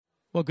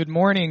Well, good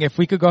morning. If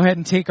we could go ahead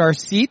and take our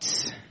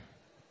seats.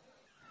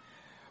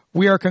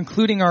 We are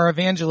concluding our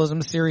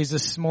evangelism series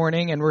this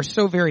morning, and we're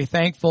so very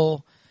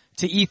thankful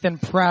to Ethan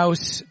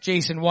Prouse,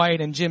 Jason White,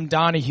 and Jim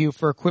Donahue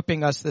for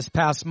equipping us this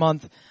past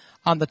month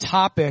on the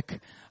topic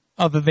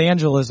of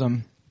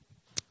evangelism.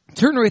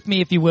 Turn with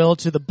me, if you will,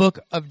 to the book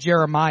of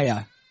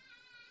Jeremiah.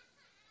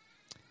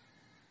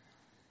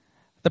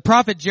 The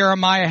prophet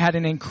Jeremiah had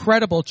an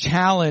incredible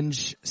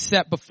challenge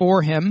set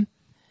before him.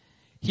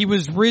 He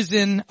was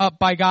risen up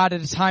by God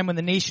at a time when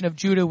the nation of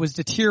Judah was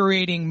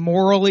deteriorating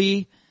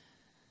morally,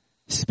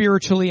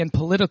 spiritually, and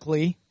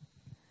politically.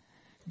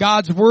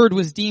 God's word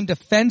was deemed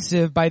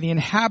offensive by the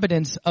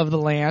inhabitants of the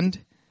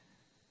land.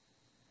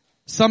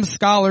 Some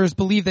scholars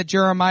believe that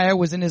Jeremiah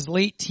was in his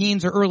late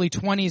teens or early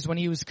 20s when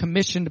he was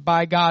commissioned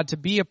by God to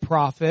be a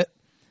prophet.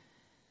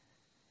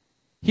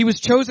 He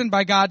was chosen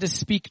by God to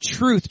speak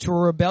truth to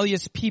a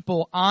rebellious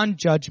people on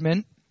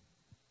judgment.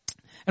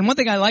 And one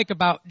thing I like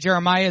about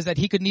Jeremiah is that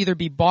he could neither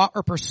be bought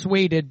or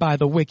persuaded by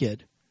the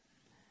wicked.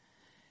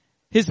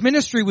 His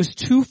ministry was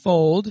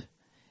twofold.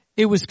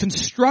 It was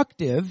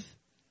constructive.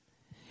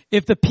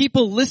 If the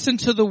people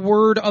listened to the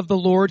word of the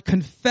Lord,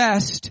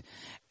 confessed,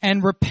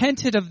 and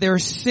repented of their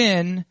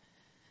sin,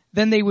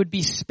 then they would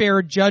be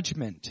spared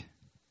judgment.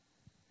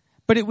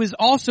 But it was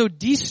also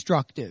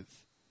destructive.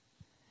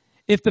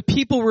 If the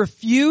people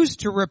refused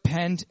to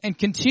repent and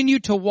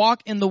continued to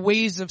walk in the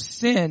ways of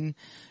sin,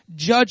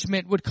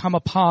 judgment would come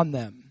upon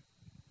them.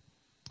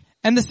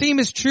 And the same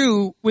is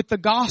true with the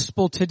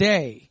gospel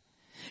today.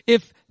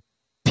 If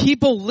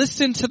people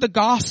listen to the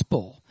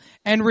gospel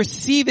and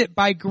receive it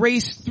by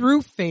grace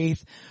through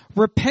faith,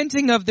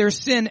 repenting of their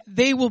sin,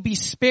 they will be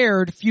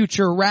spared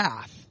future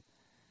wrath.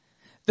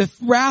 The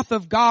wrath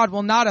of God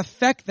will not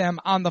affect them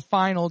on the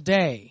final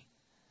day.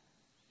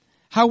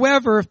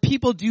 However, if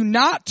people do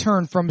not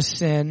turn from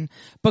sin,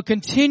 but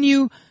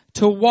continue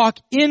to walk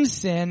in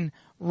sin,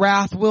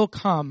 wrath will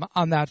come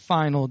on that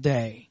final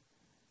day.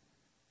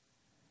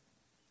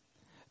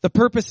 The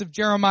purpose of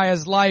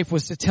Jeremiah's life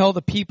was to tell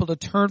the people to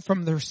turn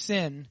from their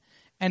sin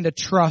and to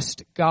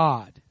trust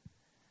God.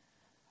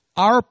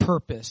 Our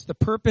purpose, the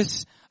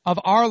purpose of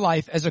our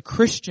life as a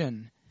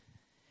Christian,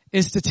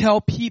 is to tell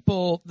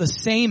people the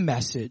same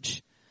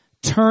message.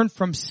 Turn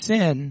from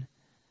sin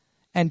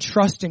and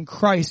trust in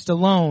Christ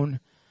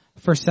alone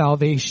for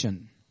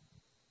salvation.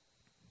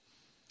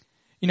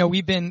 You know,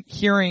 we've been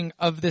hearing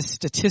of this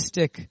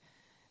statistic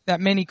that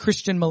many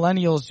Christian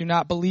millennials do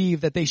not believe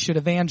that they should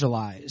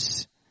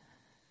evangelize.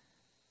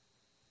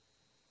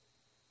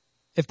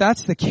 If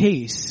that's the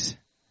case,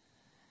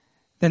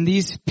 then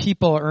these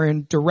people are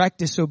in direct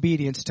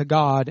disobedience to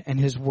God and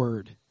His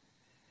Word.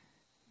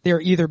 They're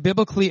either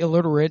biblically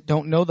illiterate,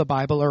 don't know the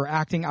Bible, or are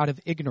acting out of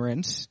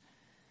ignorance,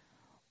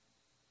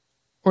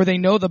 or they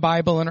know the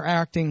Bible and are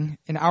acting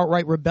in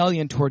outright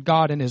rebellion toward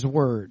God and His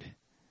Word.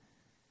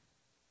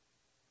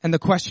 And the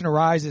question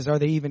arises, are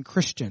they even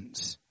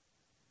Christians?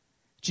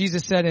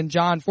 Jesus said in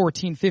John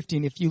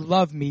 14:15, if you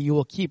love me, you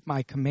will keep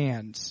my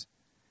commands.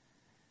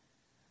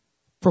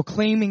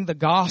 Proclaiming the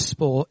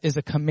gospel is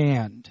a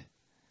command.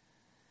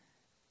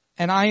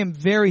 And I am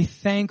very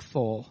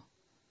thankful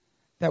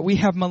that we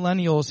have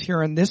millennials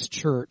here in this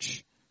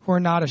church who are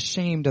not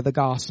ashamed of the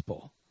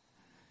gospel,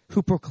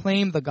 who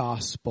proclaim the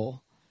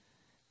gospel,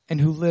 and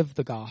who live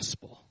the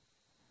gospel.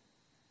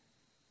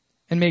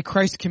 And may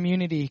Christ's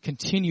community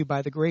continue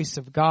by the grace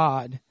of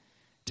God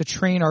to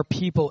train our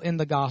people in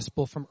the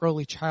gospel from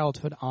early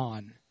childhood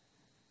on.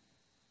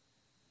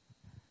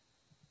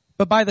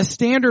 But by the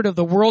standard of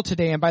the world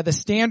today and by the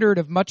standard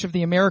of much of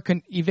the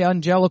American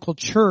evangelical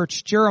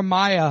church,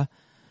 Jeremiah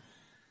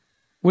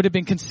would have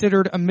been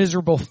considered a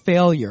miserable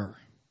failure.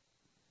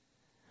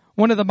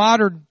 One of the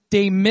modern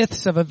day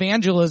myths of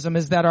evangelism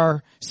is that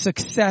our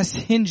success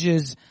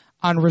hinges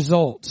on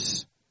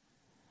results.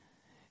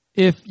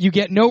 If you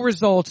get no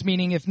results,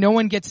 meaning if no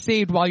one gets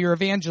saved while you're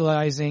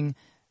evangelizing,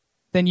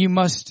 then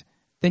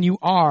you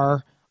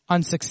are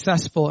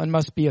unsuccessful and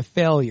must be a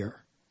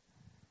failure.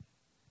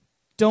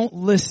 Don't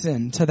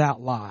listen to that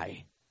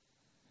lie.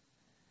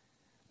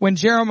 When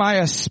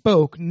Jeremiah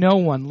spoke, no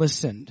one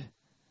listened.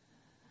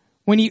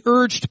 When he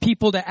urged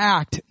people to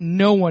act,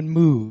 no one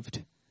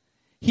moved.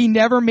 He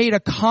never made a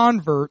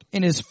convert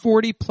in his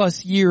 40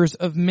 plus years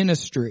of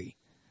ministry.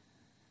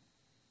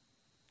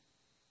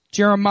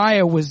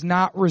 Jeremiah was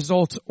not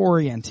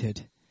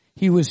results-oriented.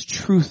 He was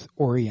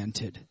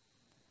truth-oriented.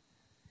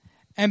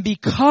 And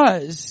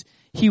because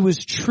he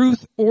was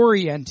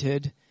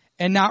truth-oriented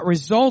and not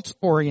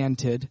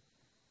results-oriented,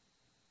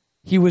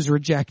 he was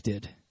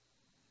rejected.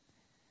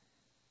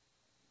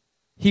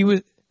 He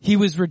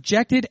was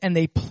rejected and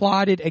they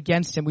plotted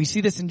against him. We see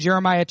this in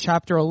Jeremiah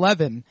chapter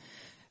 11.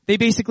 They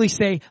basically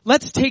say,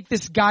 let's take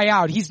this guy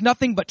out. He's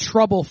nothing but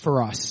trouble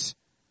for us.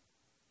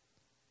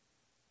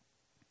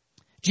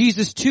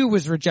 Jesus too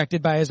was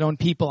rejected by his own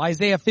people.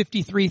 Isaiah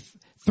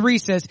 53:3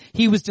 says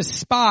he was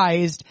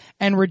despised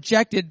and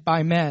rejected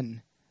by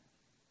men.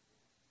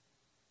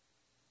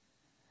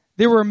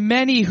 There were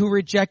many who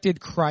rejected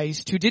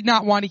Christ, who did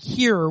not want to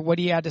hear what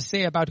he had to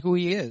say about who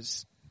he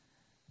is.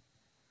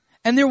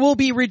 And there will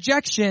be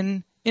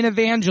rejection in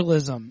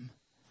evangelism.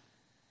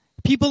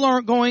 People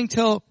aren't going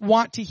to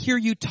want to hear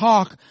you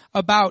talk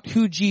about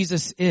who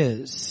Jesus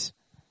is.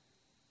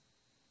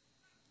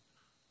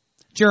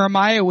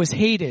 Jeremiah was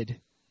hated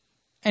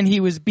and he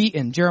was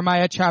beaten.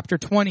 Jeremiah chapter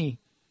 20.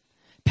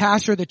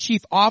 Pastor, the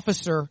chief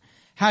officer,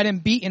 had him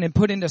beaten and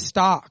put into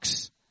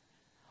stocks.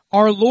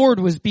 Our Lord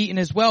was beaten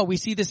as well. We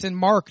see this in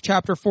Mark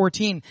chapter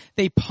 14.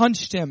 They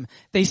punched him,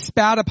 they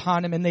spat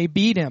upon him, and they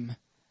beat him.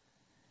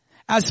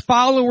 As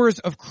followers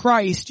of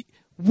Christ,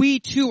 we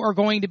too are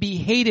going to be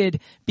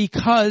hated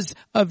because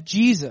of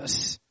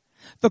Jesus.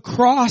 The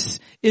cross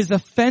is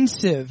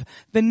offensive.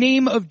 The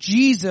name of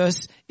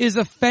Jesus is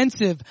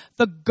offensive.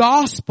 The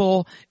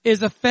gospel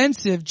is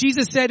offensive.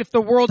 Jesus said, if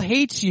the world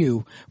hates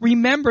you,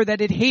 remember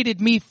that it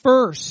hated me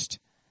first.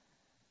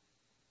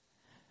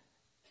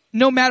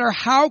 No matter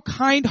how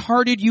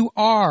kind-hearted you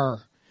are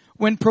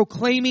when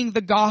proclaiming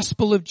the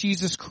gospel of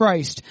Jesus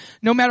Christ,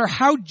 no matter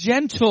how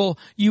gentle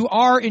you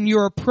are in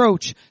your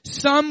approach,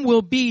 some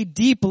will be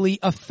deeply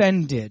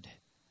offended.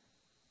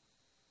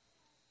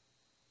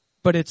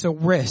 But it's a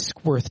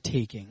risk worth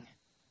taking.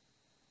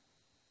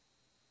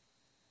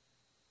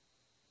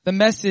 The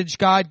message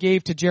God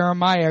gave to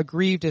Jeremiah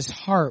grieved his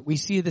heart. We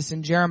see this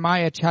in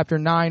Jeremiah chapter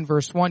 9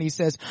 verse 1. He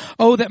says,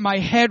 "Oh, that my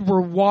head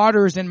were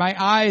waters and my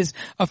eyes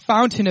a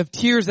fountain of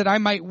tears, that I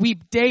might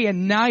weep day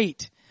and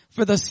night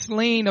for the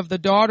slain of the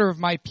daughter of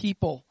my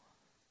people."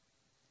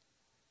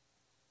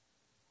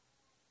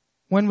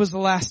 When was the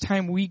last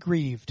time we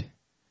grieved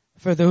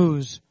for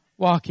those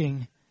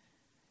walking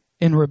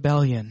in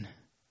rebellion?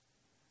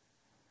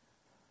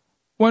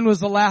 When was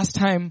the last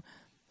time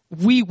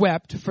we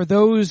wept for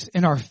those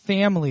in our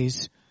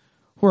families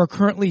who are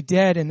currently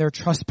dead in their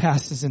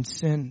trespasses and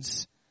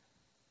sins?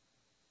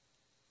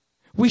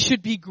 We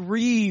should be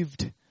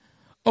grieved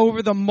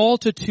over the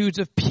multitudes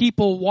of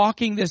people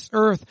walking this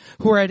earth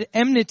who are at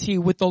enmity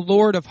with the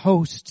Lord of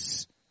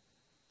hosts.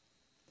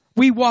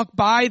 We walk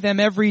by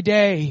them every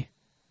day.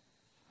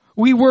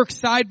 We work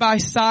side by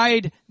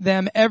side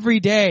them every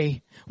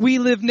day. We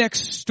live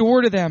next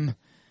door to them.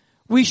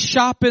 We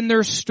shop in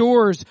their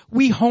stores.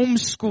 We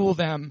homeschool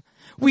them.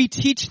 We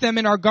teach them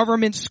in our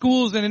government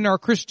schools and in our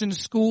Christian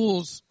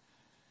schools.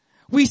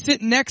 We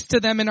sit next to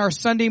them in our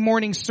Sunday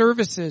morning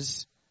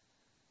services.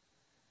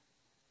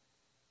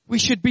 We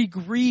should be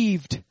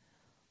grieved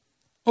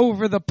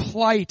over the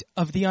plight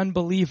of the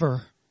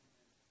unbeliever.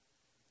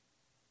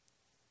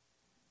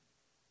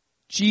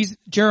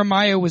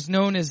 Jeremiah was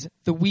known as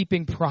the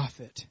weeping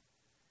prophet.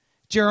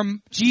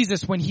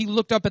 Jesus, when he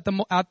looked up at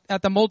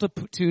the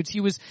multitudes, he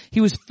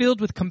was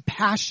filled with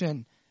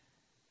compassion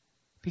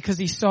because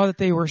he saw that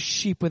they were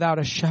sheep without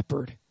a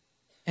shepherd,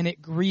 and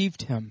it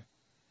grieved him.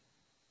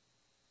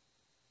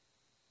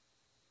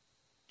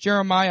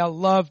 Jeremiah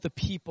loved the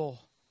people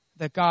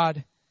that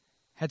God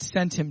had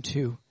sent him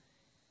to,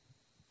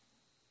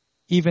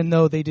 even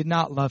though they did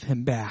not love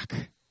him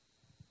back,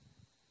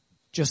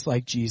 just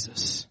like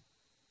Jesus.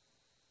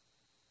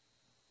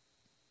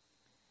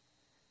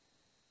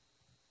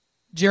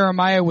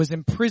 Jeremiah was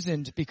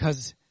imprisoned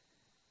because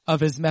of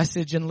his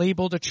message and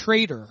labeled a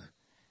traitor.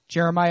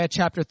 Jeremiah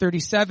chapter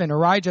 37,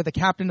 Arijah, the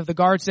captain of the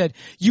guard, said,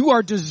 "You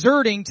are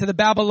deserting to the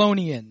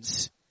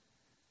Babylonians,"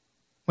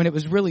 when it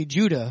was really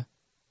Judah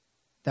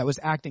that was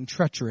acting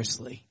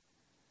treacherously.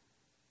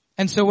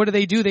 And so what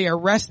do? They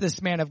arrest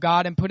this man of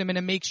God and put him in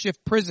a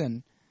makeshift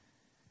prison.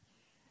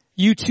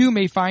 You too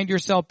may find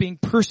yourself being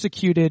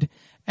persecuted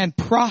and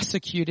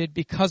prosecuted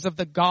because of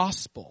the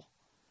gospel.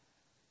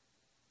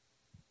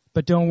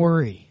 But don't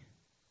worry.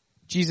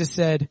 Jesus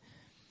said,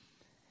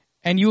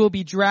 "And you will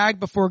be dragged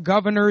before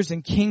governors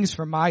and kings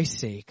for my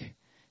sake,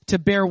 to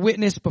bear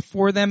witness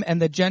before them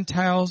and the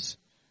Gentiles.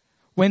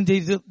 When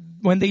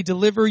they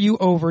deliver you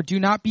over,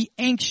 do not be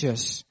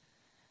anxious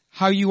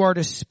how you are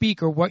to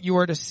speak or what you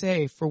are to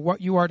say, for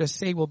what you are to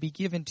say will be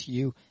given to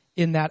you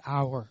in that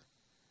hour.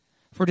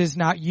 For it is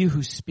not you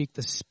who speak,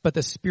 but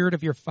the Spirit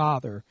of your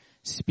Father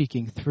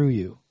speaking through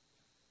you."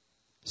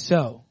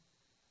 So,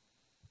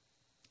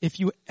 if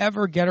you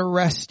ever get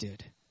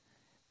arrested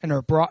and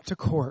are brought to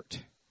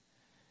court,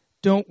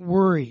 don't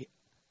worry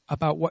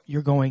about what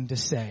you're going to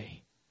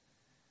say.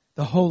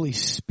 The Holy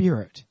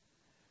Spirit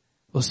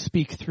will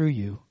speak through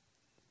you,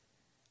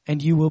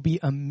 and you will be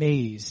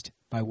amazed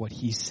by what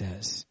He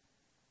says.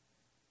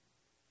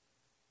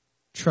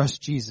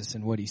 Trust Jesus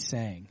in what He's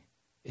saying.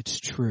 It's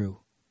true.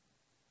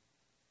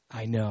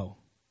 I know.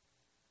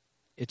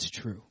 It's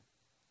true.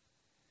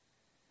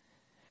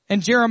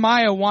 And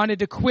Jeremiah wanted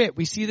to quit.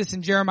 We see this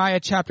in Jeremiah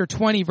chapter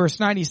 20, verse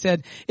 9. He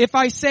said, "If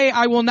I say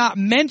I will not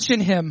mention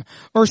him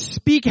or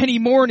speak any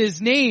more in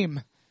his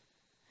name,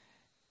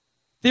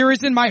 there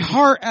is in my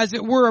heart as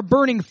it were a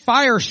burning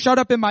fire shut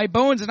up in my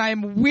bones, and I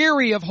am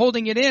weary of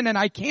holding it in, and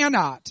I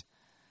cannot."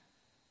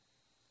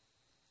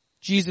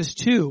 Jesus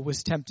too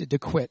was tempted to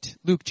quit.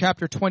 Luke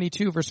chapter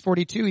 22, verse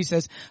 42, he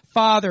says,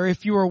 "Father,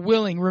 if you are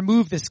willing,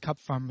 remove this cup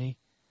from me.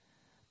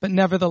 But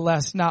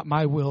nevertheless, not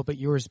my will, but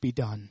yours be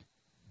done."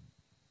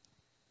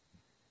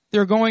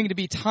 There are going to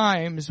be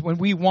times when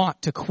we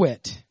want to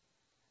quit.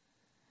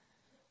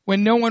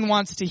 when no one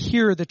wants to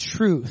hear the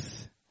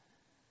truth,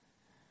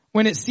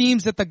 when it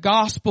seems that the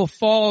gospel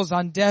falls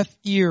on deaf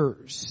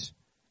ears,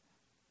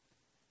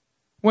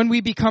 when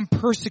we become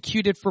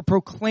persecuted for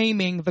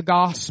proclaiming the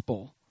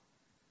gospel.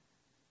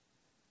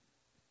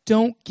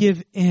 Don't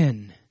give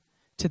in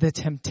to the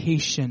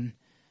temptation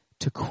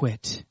to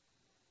quit.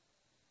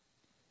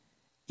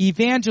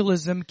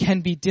 Evangelism can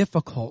be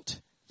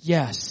difficult,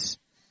 yes.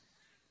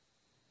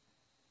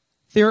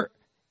 There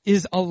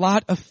is a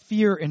lot of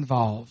fear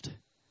involved,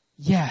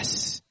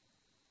 yes.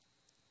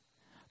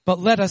 But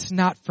let us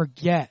not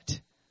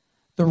forget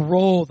the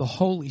role the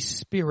Holy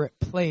Spirit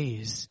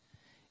plays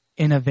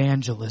in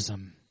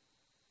evangelism.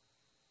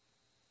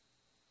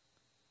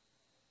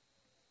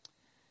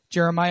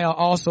 Jeremiah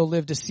also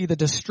lived to see the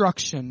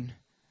destruction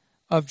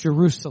of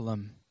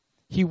Jerusalem.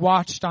 He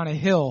watched on a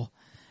hill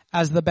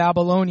as the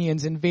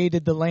Babylonians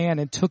invaded the land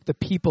and took the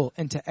people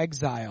into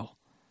exile.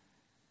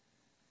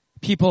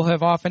 People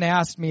have often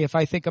asked me if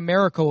I think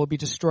America will be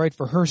destroyed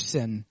for her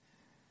sin,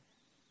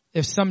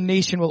 if some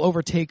nation will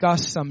overtake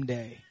us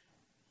someday.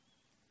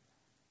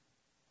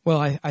 Well,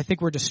 I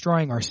think we're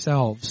destroying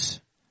ourselves.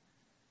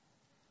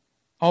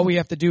 All we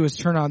have to do is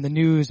turn on the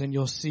news and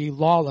you'll see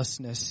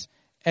lawlessness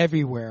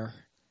everywhere.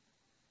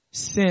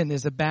 Sin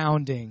is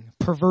abounding.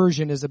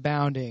 Perversion is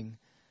abounding.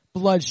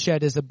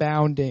 Bloodshed is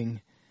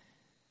abounding.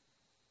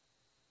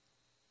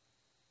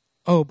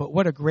 Oh, but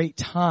what a great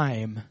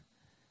time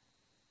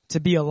to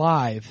be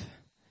alive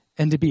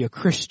and to be a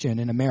Christian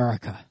in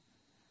America.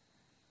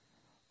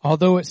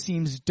 Although it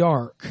seems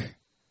dark,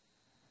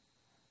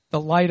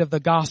 the light of the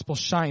gospel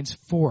shines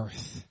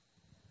forth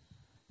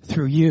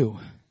through you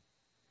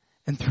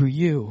and through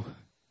you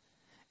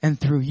and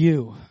through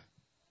you.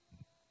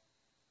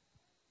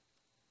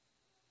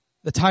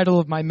 The title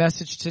of my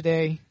message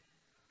today,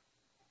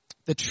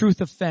 The Truth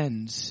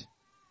Offends,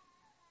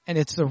 and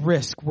it's a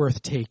risk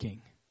worth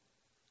taking.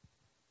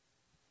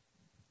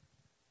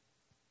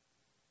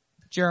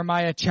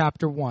 Jeremiah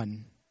chapter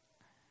 1.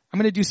 I'm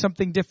going to do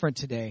something different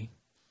today.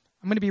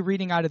 I'm going to be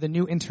reading out of the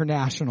New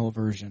International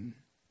Version.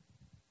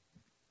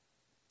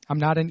 I'm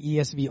not an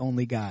ESV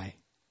only guy.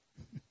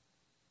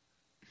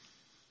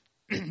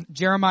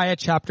 Jeremiah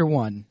chapter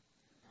 1.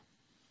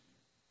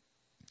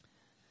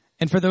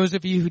 And for those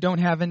of you who don't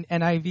have an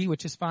NIV,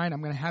 which is fine,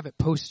 I'm going to have it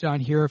posted on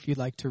here if you'd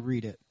like to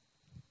read it.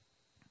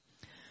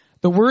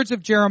 The words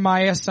of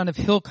Jeremiah, son of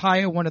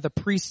Hilkiah, one of the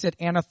priests at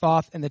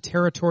Anathoth in the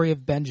territory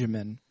of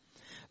Benjamin.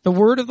 The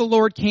word of the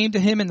Lord came to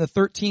him in the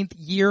 13th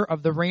year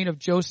of the reign of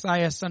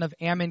Josiah, son of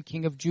Ammon,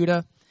 king of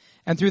Judah,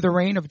 and through the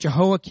reign of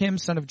Jehoiakim,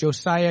 son of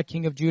Josiah,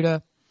 king of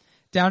Judah,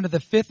 down to the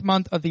 5th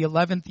month of the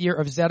 11th year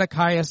of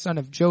Zedekiah, son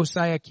of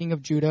Josiah, king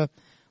of Judah,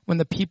 when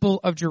the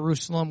people of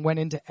Jerusalem went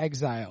into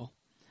exile.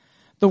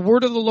 The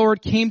word of the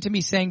Lord came to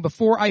me saying,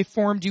 before I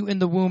formed you in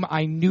the womb,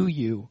 I knew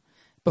you.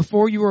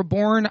 Before you were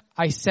born,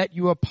 I set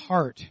you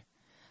apart.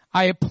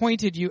 I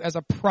appointed you as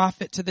a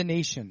prophet to the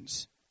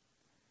nations.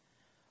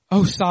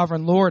 O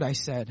sovereign Lord, I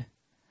said,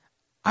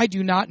 I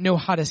do not know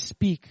how to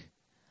speak.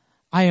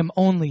 I am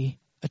only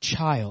a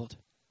child.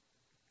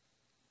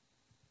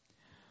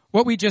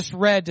 What we just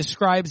read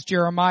describes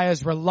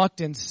Jeremiah's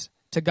reluctance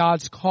to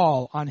God's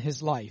call on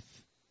his life.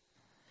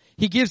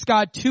 He gives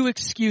God two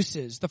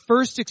excuses. The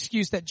first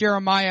excuse that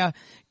Jeremiah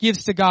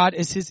gives to God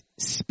is his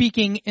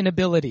speaking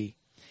inability.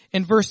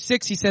 In verse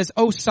 6, he says,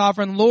 O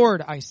sovereign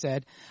Lord, I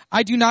said,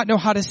 I do not know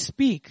how to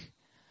speak,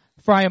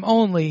 for I am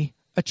only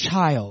a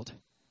child.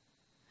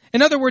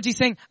 In other words, he's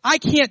saying, I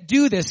can't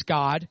do this,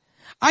 God.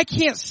 I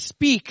can't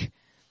speak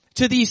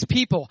to these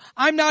people.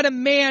 I'm not a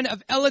man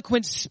of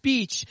eloquent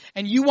speech,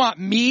 and you want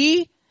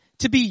me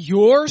to be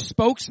your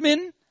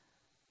spokesman?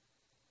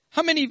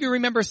 How many of you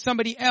remember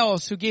somebody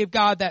else who gave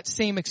God that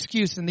same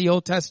excuse in the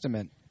Old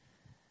Testament?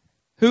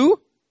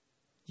 Who?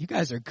 You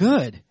guys are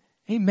good.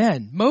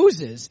 Amen.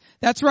 Moses.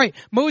 That's right.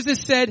 Moses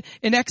said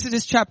in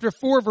Exodus chapter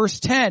 4, verse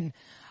 10,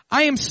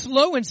 I am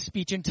slow in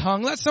speech and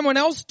tongue. Let someone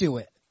else do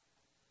it.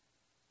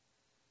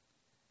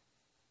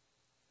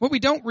 What we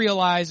don't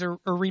realize or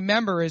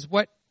remember is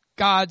what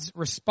God's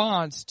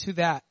response to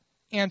that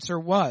answer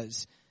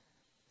was.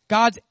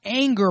 God's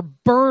anger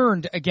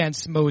burned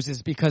against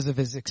Moses because of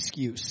his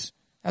excuse.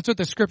 That's what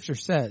the scripture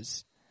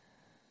says.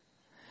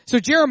 So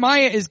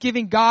Jeremiah is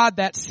giving God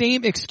that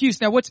same excuse.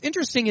 Now what's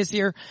interesting is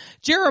here,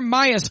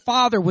 Jeremiah's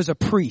father was a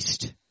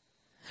priest.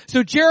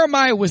 So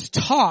Jeremiah was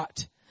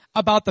taught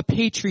about the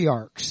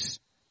patriarchs.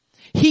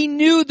 He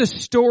knew the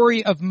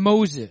story of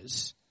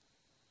Moses.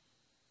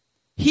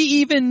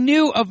 He even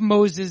knew of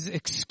Moses'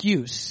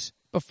 excuse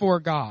before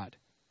God.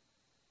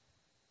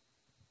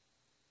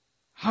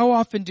 How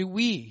often do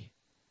we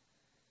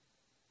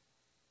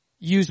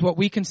use what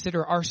we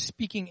consider our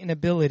speaking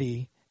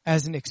inability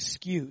as an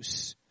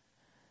excuse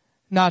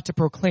not to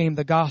proclaim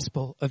the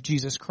gospel of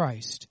Jesus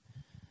Christ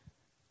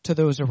to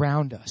those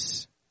around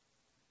us?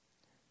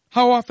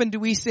 How often do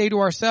we say to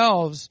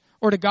ourselves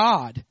or to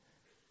God,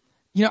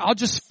 I'll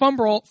just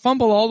fumble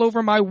all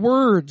over my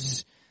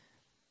words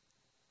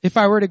if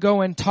I were to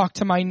go and talk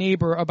to my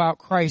neighbor about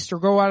Christ or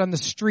go out on the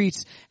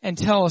streets and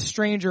tell a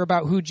stranger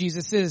about who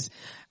Jesus is.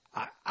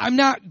 I'm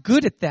not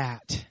good at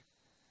that.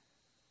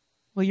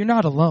 Well, you're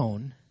not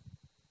alone.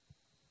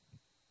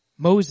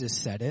 Moses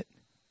said it.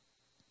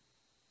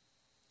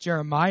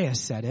 Jeremiah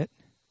said it.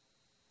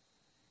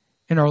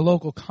 In our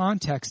local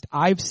context,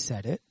 I've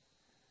said it.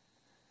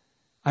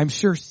 I'm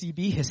sure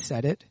CB has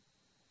said it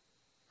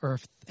or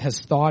has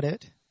thought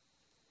it.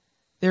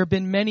 There have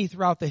been many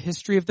throughout the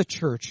history of the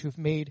church who've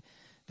made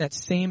that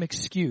same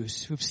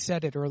excuse, who've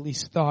said it or at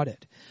least thought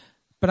it.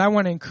 But I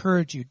want to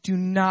encourage you, do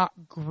not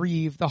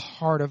grieve the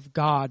heart of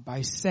God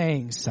by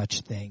saying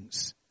such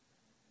things.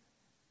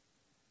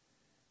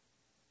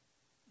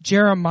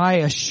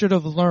 Jeremiah should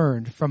have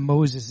learned from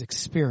Moses'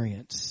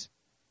 experience.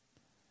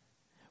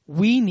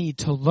 We need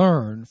to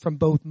learn from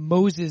both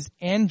Moses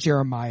and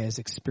Jeremiah's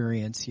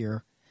experience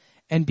here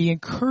and be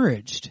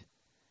encouraged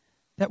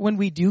that when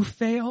we do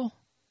fail,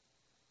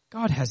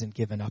 God hasn't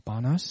given up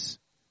on us.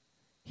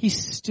 He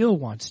still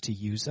wants to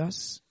use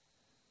us.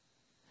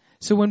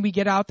 So when we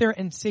get out there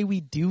and say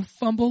we do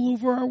fumble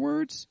over our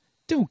words,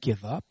 don't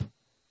give up.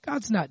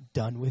 God's not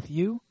done with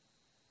you.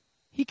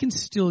 He can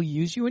still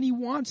use you and he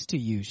wants to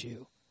use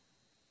you.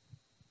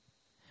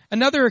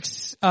 Another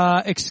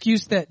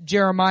excuse that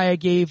Jeremiah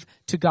gave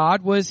to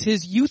God was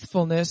his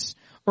youthfulness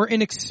or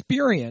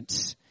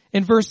inexperience.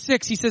 In verse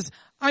 6, he says,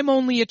 I'm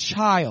only a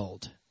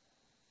child.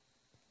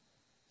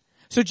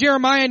 So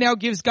Jeremiah now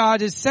gives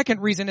God his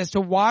second reason as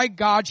to why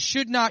God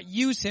should not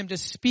use him to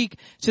speak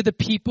to the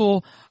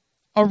people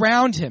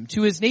around him,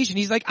 to his nation.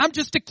 He's like, I'm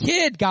just a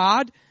kid,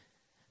 God.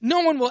 No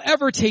one will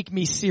ever take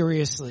me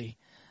seriously.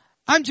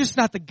 I'm just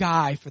not the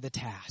guy for the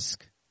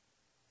task.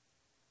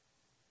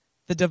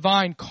 The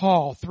divine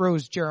call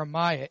throws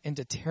Jeremiah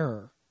into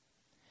terror.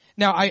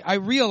 Now, I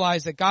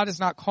realize that God is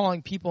not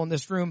calling people in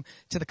this room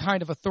to the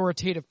kind of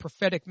authoritative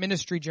prophetic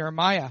ministry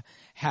Jeremiah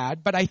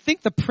had, but I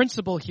think the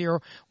principle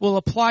here will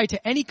apply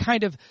to any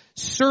kind of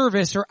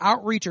service or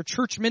outreach or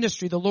church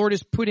ministry the Lord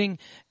is putting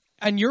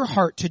on your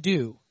heart to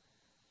do.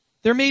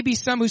 There may be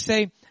some who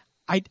say,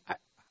 I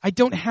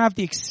don't have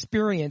the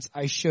experience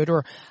I should,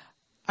 or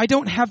I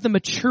don't have the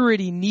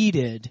maturity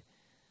needed,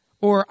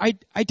 or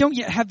I don't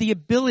yet have the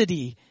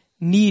ability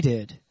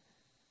needed.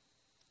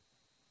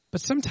 But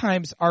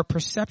sometimes our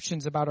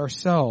perceptions about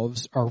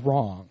ourselves are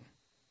wrong.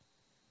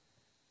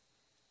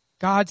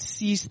 God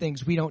sees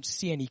things we don't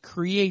see, and he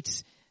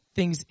creates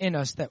things in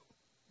us that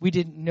we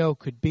didn't know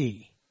could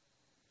be.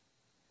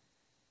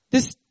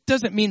 This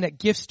doesn't mean that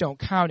gifts don't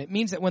count. It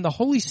means that when the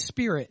Holy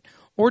Spirit,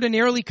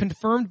 ordinarily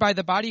confirmed by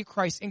the body of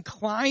Christ,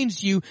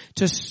 inclines you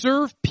to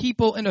serve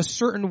people in a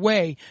certain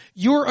way,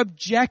 your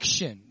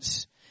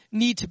objections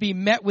need to be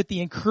met with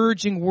the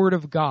encouraging word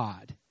of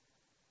God.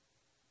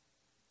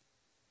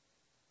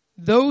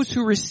 Those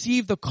who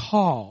receive the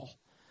call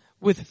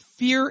with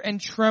fear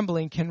and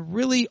trembling can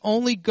really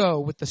only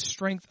go with the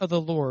strength of the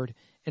Lord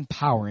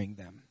empowering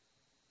them.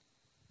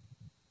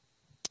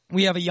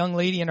 We have a young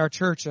lady in our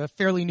church, a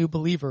fairly new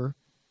believer,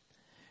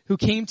 who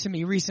came to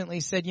me recently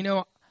and said,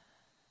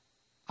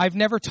 I've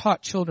never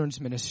taught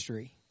children's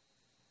ministry,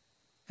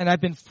 and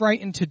I've been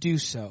frightened to do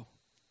so.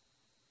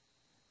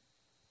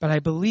 But I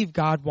believe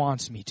God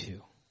wants me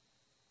to.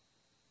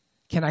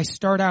 Can I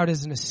start out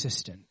as an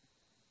assistant?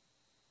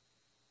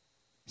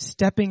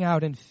 Stepping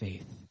out in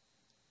faith.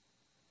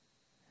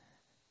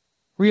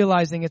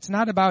 Realizing it's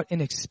not about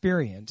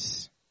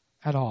inexperience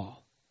at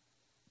all.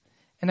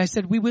 And I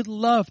said, we would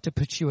love to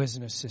put you as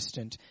an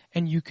assistant,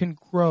 and you can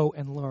grow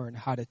and learn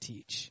how to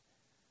teach.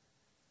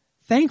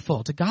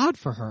 Thankful to God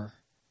for her.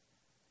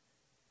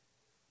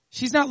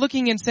 She's not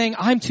looking and saying,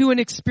 I'm too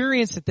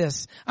inexperienced at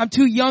this. I'm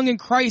too young in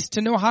Christ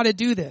to know how to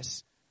do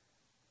this.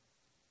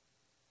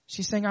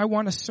 She's saying, I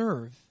want to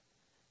serve,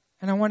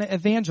 and I want to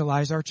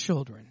evangelize our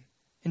children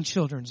in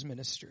children's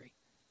ministry.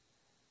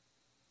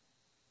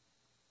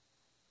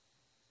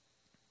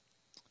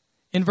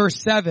 In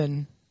verse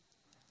 7,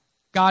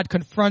 God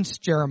confronts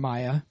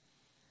Jeremiah.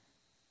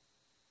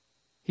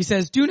 He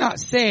says, do not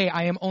say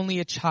I am only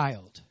a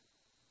child.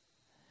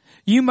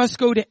 You must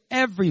go to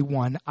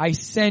everyone I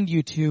send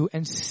you to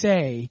and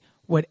say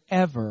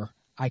whatever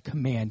I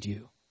command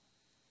you.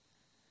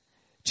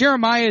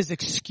 Jeremiah's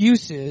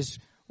excuses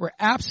were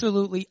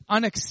absolutely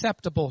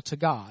unacceptable to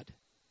God.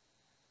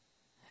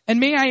 And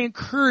may I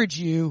encourage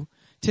you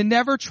to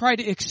never try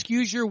to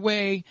excuse your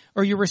way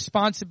or your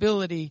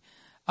responsibility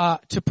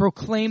to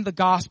proclaim the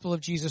gospel of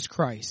Jesus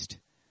Christ.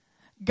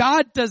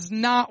 God does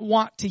not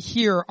want to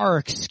hear our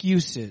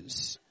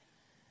excuses.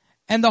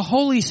 And the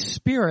Holy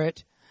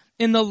Spirit,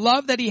 in the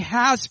love that he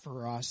has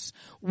for us,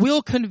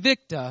 will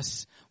convict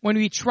us when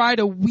we try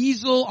to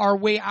weasel our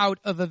way out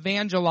of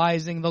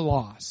evangelizing the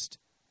lost.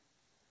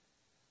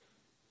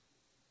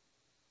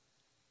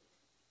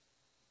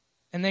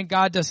 And then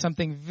God does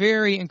something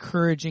very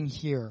encouraging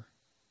here.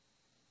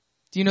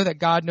 Do you know that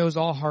God knows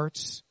all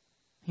hearts?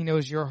 He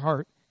knows your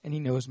heart, and he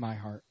knows my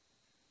heart.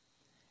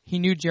 He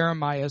knew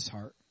Jeremiah's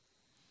heart,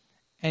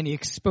 and he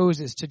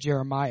exposes to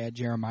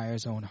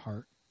Jeremiah's own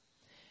heart.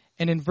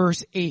 And in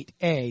verse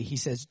 8a, he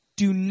says,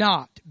 do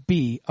not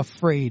be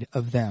afraid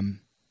of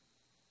them.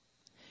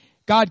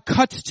 God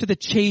cuts to the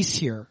chase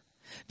here.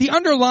 The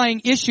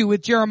underlying issue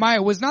with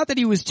Jeremiah was not that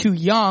he was too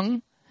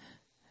young.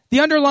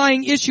 The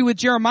underlying issue with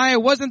Jeremiah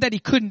wasn't that he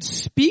couldn't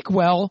speak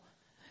well.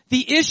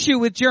 The issue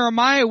with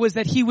Jeremiah was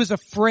that he was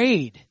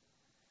afraid.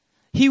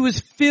 He was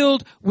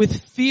filled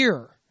with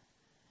fear.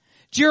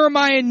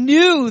 Jeremiah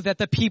knew that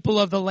the people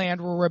of the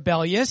land were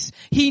rebellious.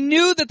 He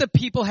knew that the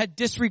people had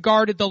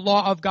disregarded the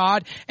law of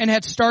God and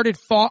had started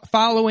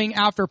following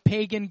after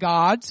pagan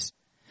gods.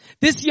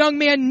 This young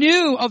man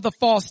knew of the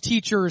false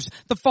teachers,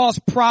 the false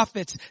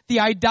prophets, the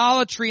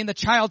idolatry and the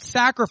child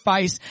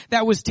sacrifice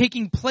that was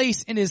taking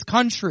place in his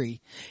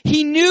country.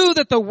 He knew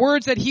that the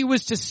words that he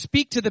was to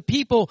speak to the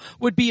people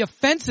would be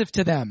offensive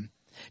to them.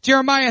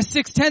 Jeremiah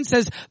 6:10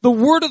 says, the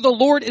word of the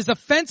Lord is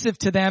offensive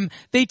to them.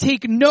 They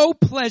take no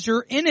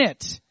pleasure in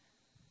it.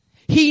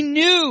 He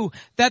knew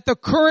that the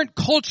current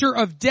culture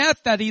of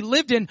death that he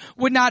lived in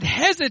would not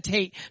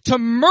hesitate to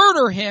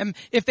murder him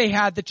if they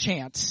had the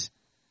chance.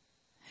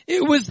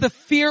 It was the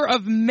fear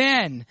of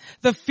men,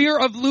 the fear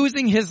of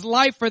losing his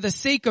life for the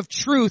sake of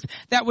truth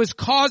that was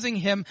causing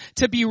him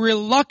to be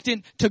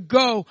reluctant to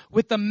go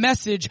with the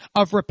message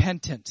of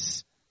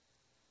repentance.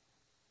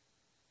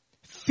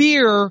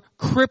 Fear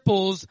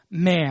cripples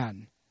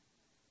man.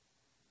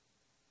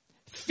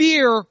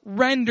 Fear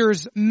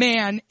renders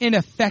man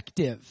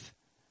ineffective.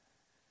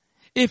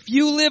 If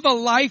you live a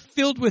life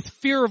filled with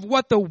fear of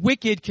what the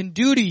wicked can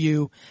do to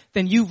you,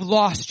 then you've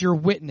lost your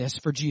witness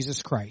for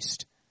Jesus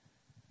Christ.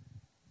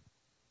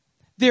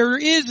 There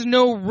is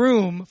no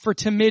room for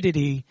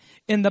timidity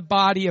in the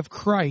body of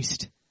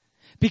Christ.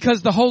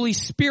 Because the Holy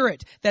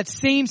Spirit, that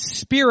same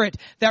Spirit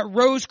that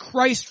rose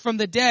Christ from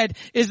the dead,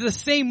 is the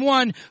same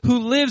one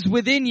who lives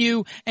within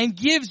you and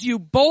gives you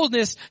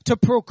boldness to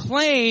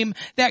proclaim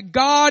that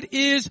God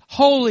is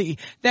holy,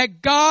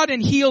 that God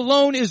and He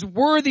alone is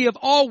worthy of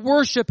all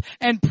worship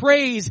and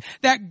praise,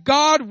 that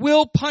God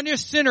will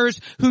punish sinners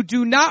who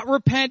do not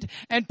repent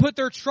and put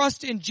their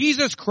trust in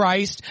Jesus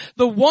Christ,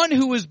 the one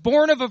who was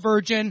born of a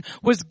virgin,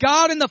 was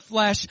God in the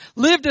flesh,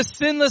 lived a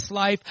sinless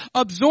life,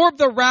 absorbed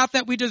the wrath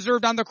that we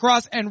deserved on the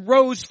cross, and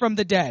rose from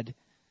the dead.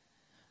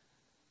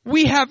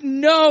 We have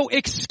no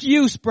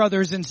excuse,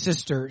 brothers and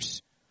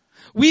sisters.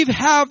 We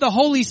have the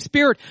Holy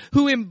Spirit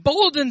who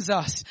emboldens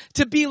us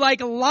to be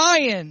like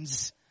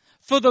lions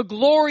for the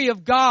glory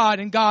of God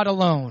and God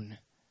alone.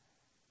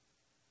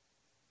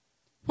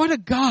 What a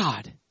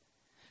God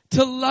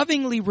to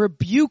lovingly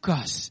rebuke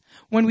us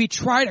when we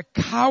try to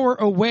cower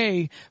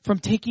away from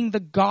taking the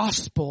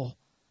gospel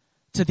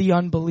to the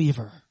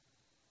unbeliever.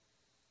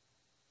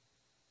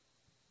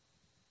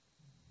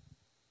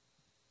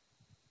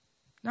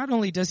 Not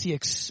only does He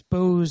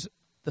expose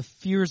the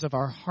fears of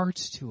our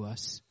hearts to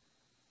us,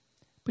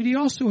 but He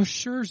also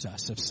assures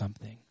us of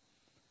something.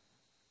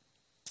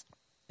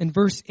 In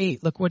verse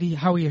 8, look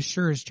how He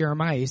assures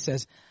Jeremiah. He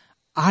says,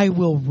 I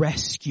will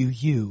rescue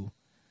you,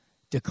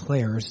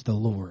 declares the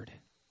Lord.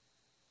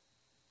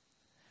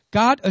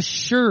 God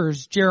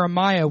assures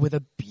Jeremiah with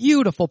a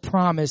beautiful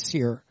promise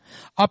here,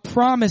 a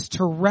promise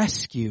to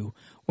rescue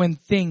when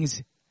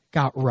things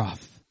got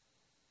rough.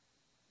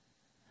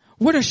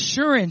 What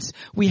assurance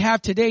we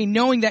have today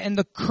knowing that in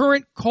the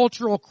current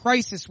cultural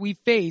crisis we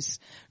face,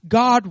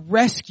 God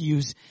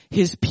rescues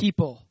His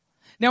people.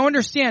 Now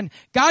understand,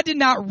 God did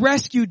not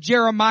rescue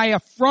Jeremiah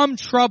from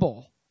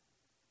trouble.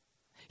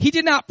 He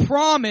did not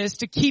promise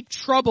to keep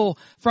trouble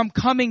from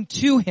coming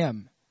to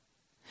him.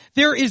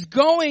 There is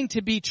going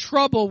to be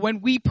trouble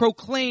when we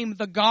proclaim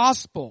the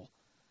gospel.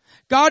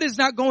 God is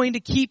not going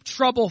to keep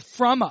trouble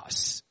from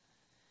us.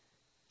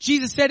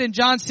 Jesus said in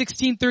John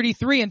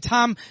 16:33, and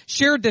Tom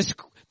shared this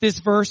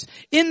verse,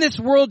 in this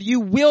world you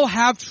will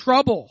have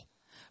trouble,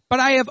 but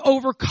I have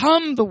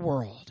overcome the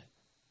world.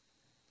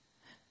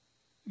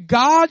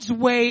 God's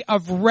way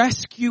of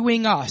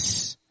rescuing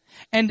us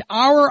and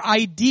our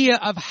idea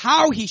of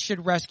how He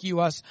should rescue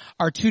us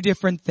are two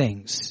different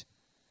things.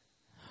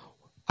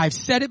 I've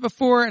said it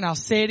before and I'll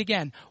say it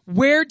again.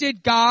 Where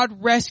did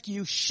God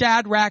rescue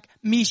Shadrach,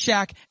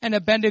 Meshach, and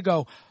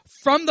Abednego?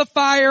 From the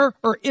fire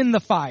or in the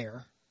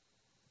fire?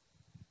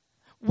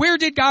 Where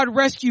did God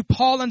rescue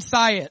Paul and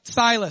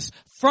Silas?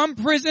 From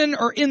prison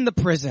or in the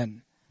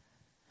prison?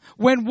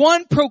 When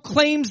one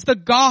proclaims the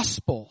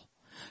gospel,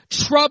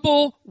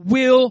 trouble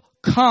will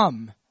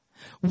come.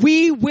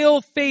 We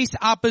will face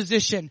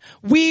opposition.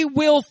 We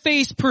will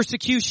face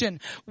persecution.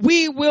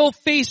 We will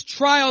face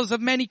trials of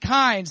many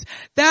kinds.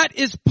 That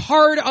is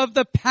part of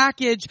the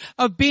package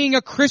of being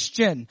a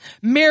Christian.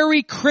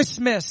 Merry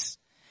Christmas.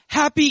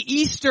 Happy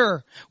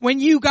Easter.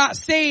 When you got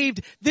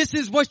saved, this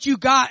is what you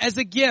got as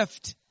a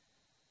gift.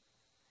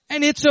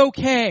 And it's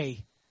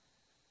okay.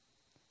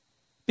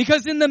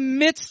 Because in the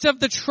midst of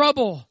the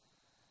trouble,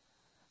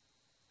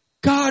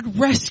 God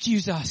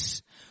rescues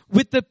us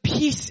with the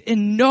peace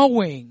in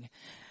knowing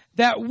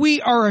that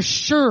we are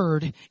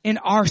assured in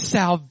our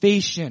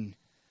salvation.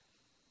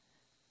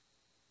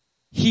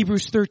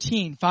 Hebrews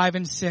 13:5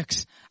 and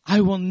 6,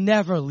 I will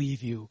never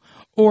leave you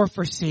or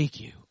forsake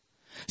you.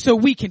 So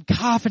we can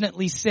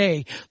confidently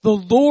say, the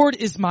Lord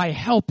is my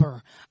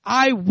helper.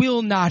 I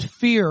will not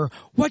fear.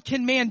 What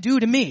can man do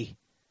to me?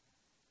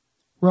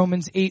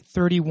 Romans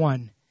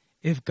 8:31.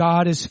 If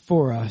God is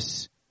for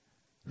us,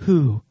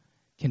 who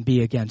can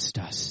be against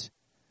us?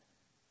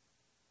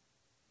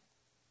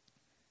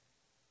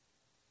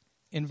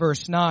 In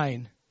verse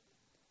 9,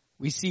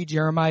 we see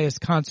Jeremiah's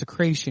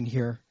consecration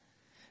here.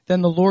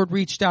 Then the Lord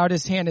reached out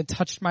his hand and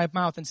touched my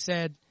mouth and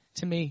said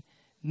to me,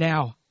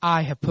 now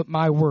I have put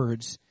my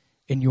words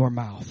in your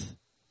mouth.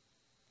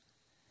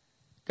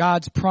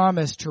 God's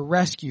promise to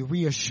rescue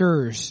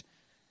reassures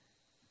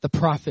the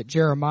prophet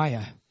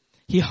Jeremiah.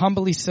 He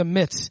humbly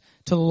submits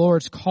to the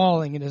Lord's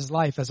calling in his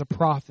life as a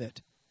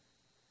prophet.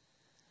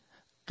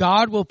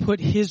 God will put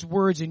his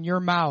words in your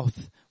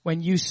mouth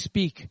when you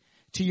speak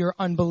to your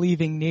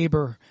unbelieving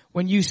neighbor,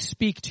 when you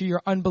speak to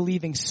your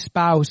unbelieving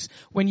spouse,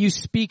 when you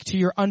speak to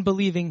your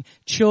unbelieving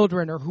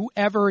children or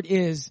whoever it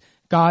is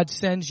God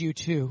sends you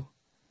to.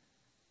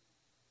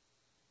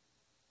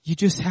 You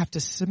just have to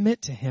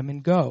submit to him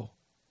and go.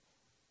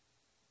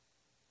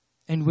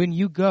 And when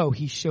you go,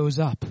 he shows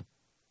up.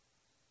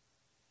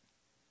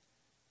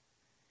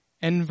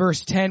 And in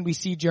verse 10, we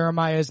see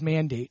Jeremiah's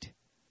mandate.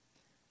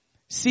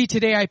 See,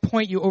 today I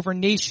point you over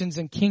nations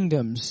and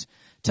kingdoms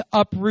to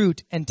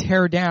uproot and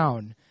tear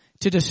down,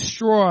 to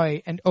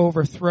destroy and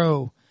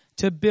overthrow,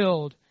 to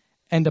build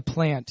and to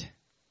plant.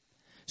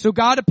 So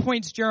God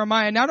appoints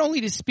Jeremiah not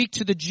only to speak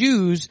to the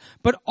Jews,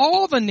 but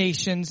all the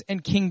nations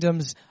and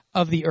kingdoms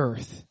of the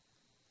earth.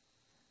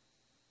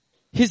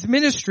 His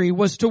ministry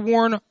was to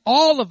warn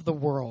all of the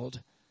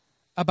world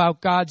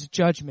about God's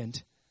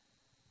judgment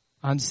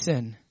on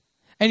sin.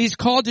 And he's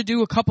called to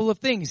do a couple of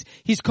things.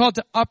 He's called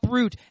to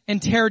uproot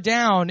and tear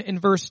down in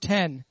verse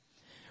 10.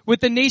 With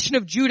the nation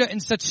of Judah in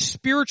such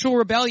spiritual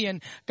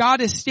rebellion,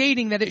 God is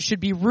stating that it should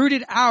be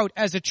rooted out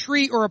as a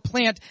tree or a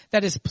plant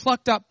that is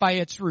plucked up by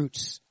its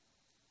roots.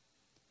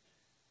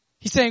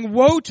 He's saying,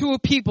 woe to a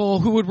people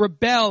who would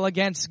rebel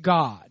against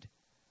God.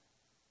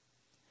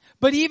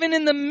 But even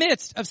in the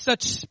midst of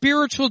such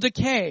spiritual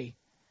decay,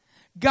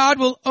 God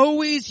will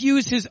always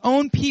use his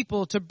own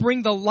people to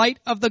bring the light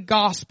of the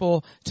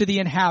gospel to the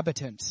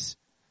inhabitants.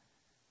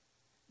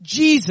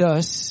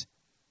 Jesus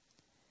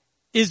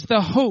is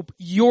the hope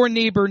your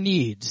neighbor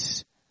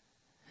needs.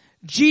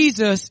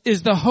 Jesus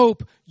is the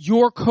hope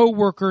your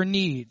coworker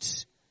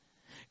needs.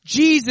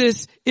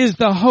 Jesus is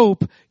the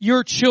hope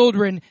your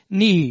children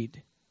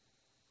need.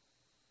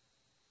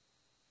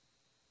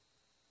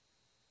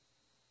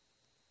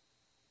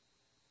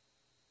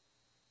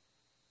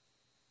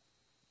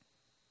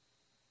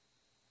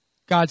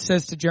 God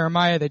says to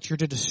Jeremiah that you're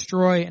to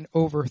destroy and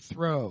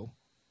overthrow.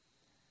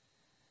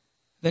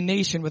 The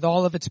nation with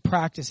all of its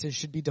practices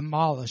should be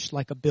demolished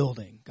like a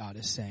building, God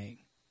is saying.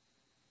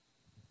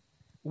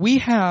 We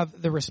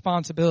have the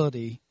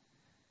responsibility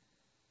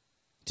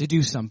to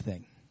do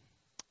something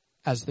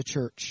as the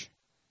church.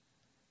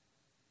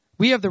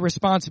 We have the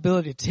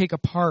responsibility to take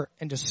apart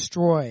and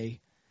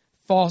destroy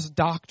false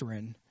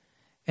doctrine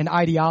and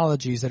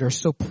ideologies that are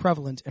so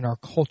prevalent in our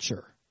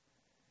culture.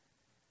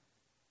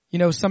 You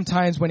know,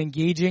 sometimes when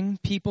engaging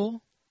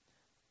people,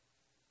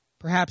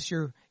 perhaps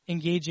you're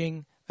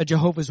engaging a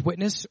Jehovah's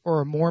Witness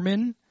or a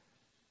Mormon,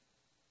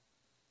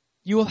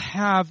 you will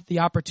have the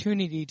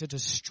opportunity to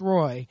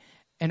destroy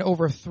and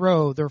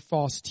overthrow their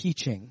false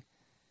teaching.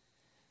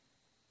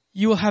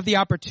 You will have the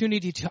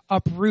opportunity to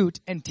uproot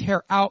and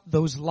tear out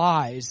those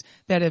lies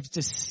that have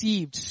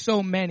deceived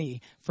so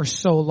many for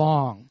so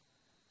long.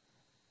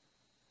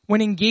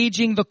 When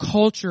engaging the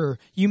culture,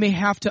 you may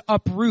have to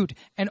uproot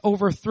and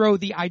overthrow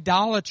the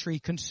idolatry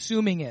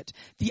consuming it,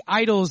 the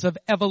idols of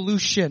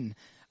evolution,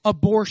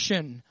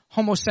 abortion,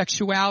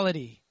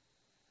 homosexuality.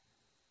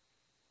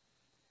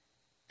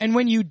 And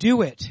when you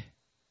do it,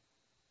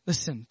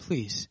 listen,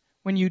 please,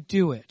 when you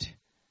do it,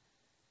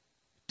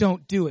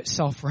 don't do it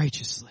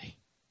self-righteously.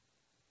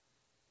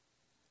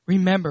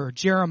 Remember,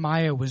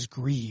 Jeremiah was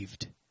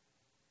grieved.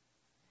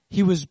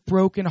 He was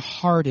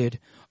brokenhearted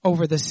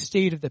over the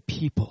state of the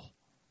people.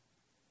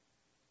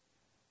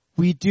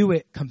 We do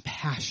it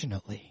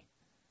compassionately,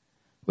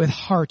 with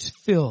hearts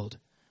filled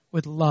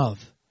with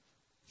love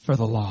for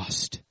the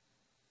lost.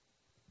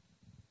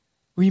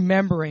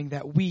 Remembering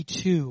that we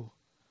too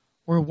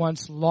were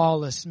once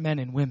lawless men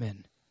and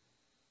women,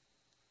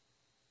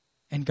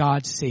 and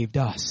God saved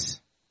us.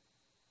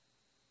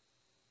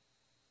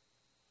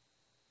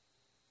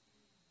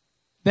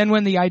 Then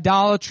when the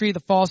idolatry, the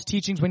false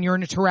teachings, when you're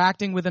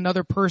interacting with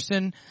another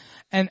person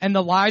and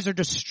the lies are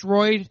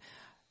destroyed,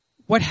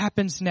 what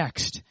happens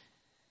next?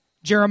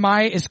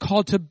 Jeremiah is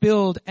called to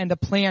build and to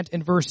plant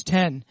in verse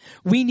 10.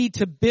 We need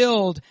to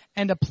build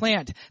and to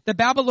plant. The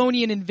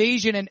Babylonian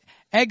invasion and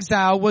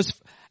exile was,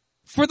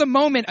 for the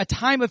moment, a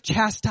time of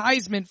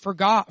chastisement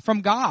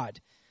from God.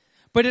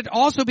 But it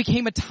also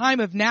became a time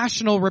of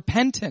national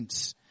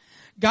repentance.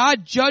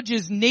 God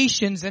judges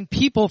nations and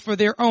people for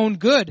their own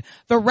good.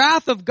 The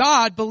wrath of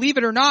God, believe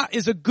it or not,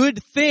 is a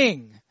good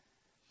thing.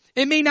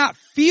 It may not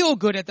feel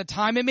good at the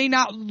time. It may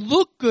not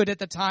look good at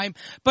the time.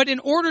 But in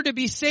order to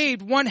be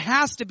saved, one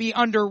has to be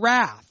under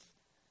wrath.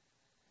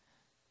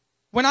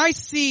 When I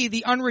see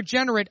the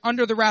unregenerate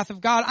under the wrath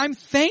of God, I'm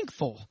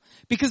thankful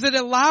because it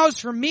allows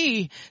for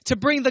me to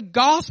bring the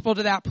gospel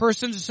to that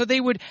person so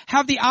they would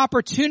have the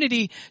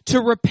opportunity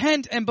to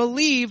repent and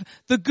believe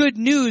the good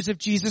news of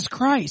Jesus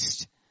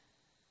Christ.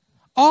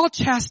 All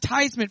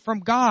chastisement from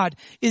God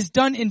is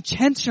done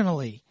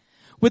intentionally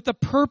with the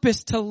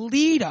purpose to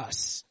lead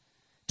us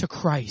to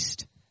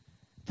Christ,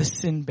 the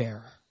sin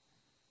bearer.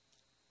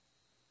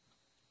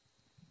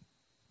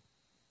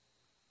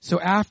 So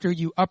after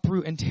you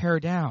uproot and tear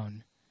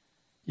down,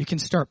 you can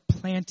start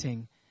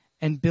planting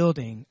and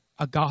building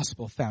a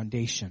gospel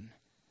foundation.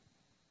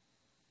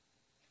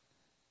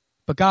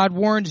 But God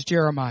warns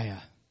Jeremiah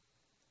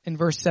in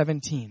verse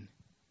 17.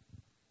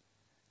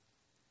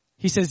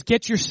 He says,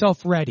 get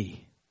yourself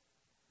ready.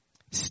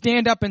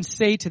 Stand up and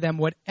say to them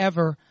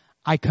whatever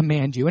I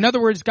command you. In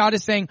other words, God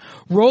is saying,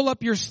 roll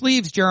up your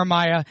sleeves,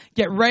 Jeremiah.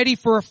 Get ready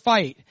for a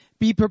fight.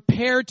 Be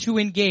prepared to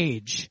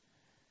engage.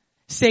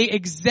 Say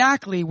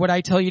exactly what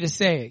I tell you to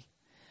say.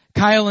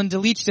 Kyle and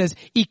Delich says,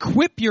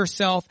 equip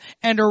yourself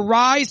and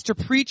arise to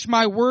preach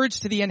my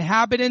words to the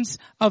inhabitants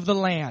of the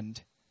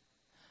land.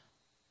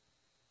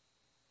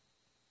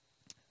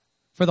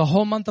 For the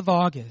whole month of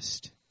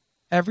August,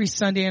 every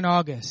Sunday in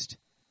August,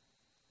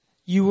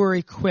 you were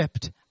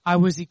equipped. I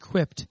was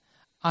equipped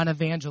on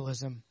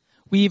evangelism.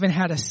 We even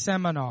had a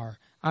seminar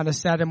on a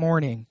Saturday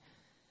morning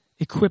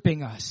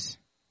equipping us.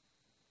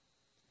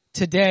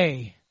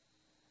 Today,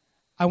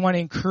 I want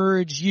to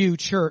encourage you,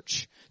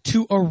 church,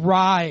 to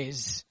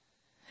arise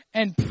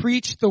and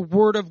preach the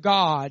word of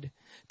God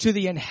to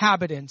the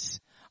inhabitants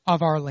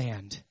of our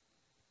land.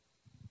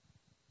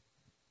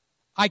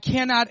 I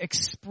cannot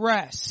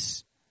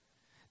express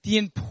the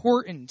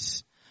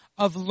importance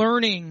of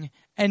learning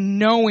and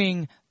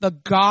knowing the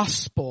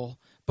gospel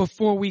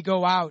before we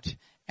go out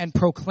and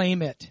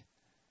proclaim it.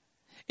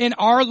 In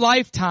our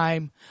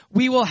lifetime,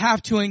 we will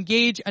have to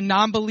engage a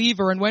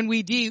non-believer, and when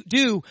we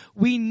do,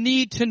 we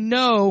need to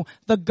know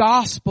the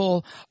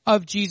gospel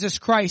of Jesus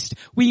Christ.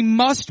 We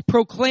must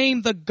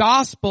proclaim the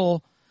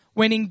gospel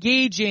when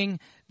engaging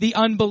the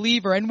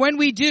unbeliever. And when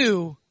we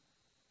do,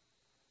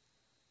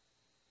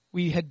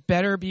 we had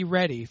better be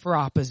ready for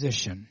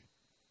opposition.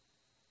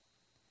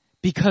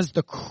 Because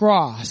the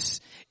cross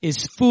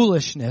is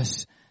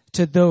foolishness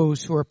to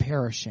those who are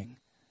perishing.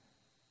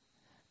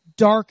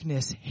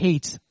 Darkness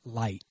hates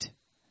light.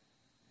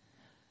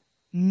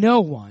 No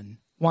one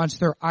wants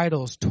their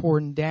idols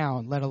torn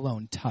down, let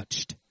alone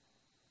touched.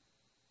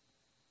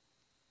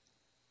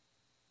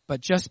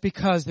 But just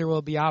because there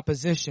will be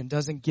opposition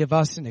doesn't give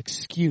us an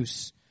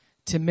excuse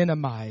to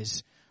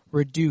minimize,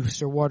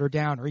 reduce, or water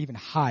down, or even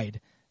hide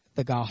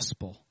the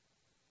gospel.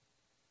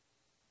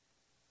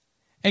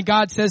 And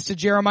God says to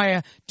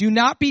Jeremiah, do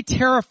not be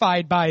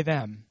terrified by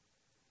them,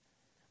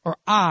 or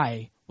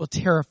I will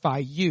terrify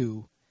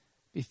you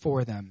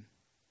before them.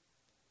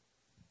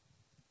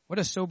 What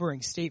a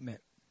sobering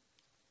statement.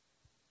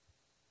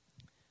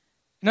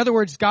 In other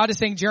words, God is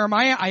saying,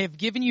 Jeremiah, I have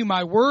given you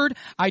my word.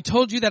 I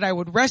told you that I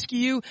would rescue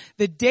you.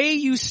 The day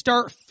you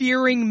start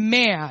fearing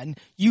man,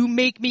 you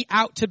make me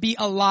out to be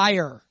a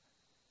liar.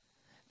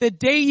 The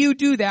day you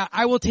do that,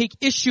 I will take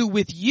issue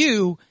with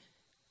you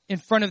in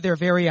front of their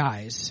very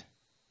eyes.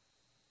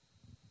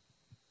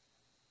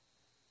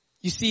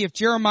 You see, if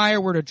Jeremiah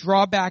were to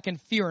draw back in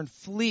fear and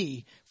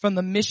flee from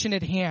the mission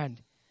at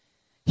hand,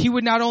 he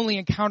would not only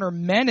encounter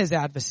men as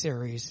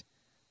adversaries,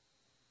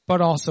 but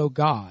also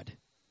God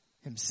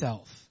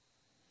himself.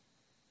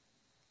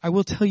 I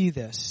will tell you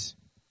this.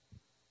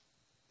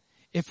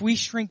 If we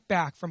shrink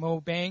back from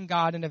obeying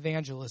God in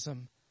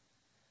evangelism,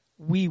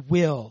 we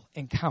will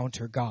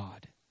encounter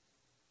God.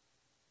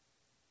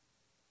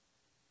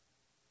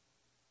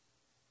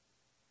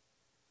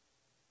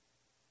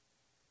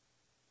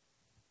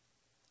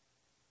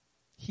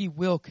 He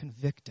will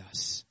convict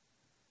us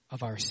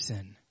of our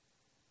sin.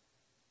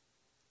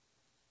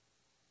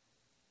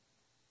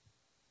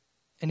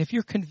 And if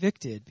you're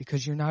convicted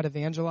because you're not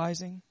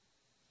evangelizing,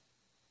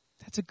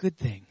 that's a good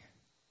thing.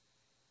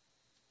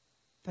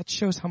 That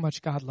shows how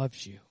much God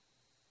loves you.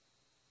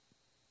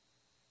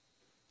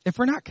 If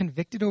we're not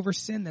convicted over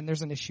sin, then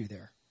there's an issue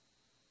there.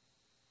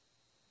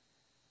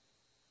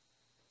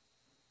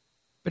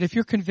 But if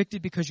you're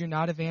convicted because you're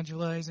not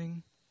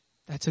evangelizing,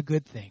 that's a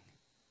good thing.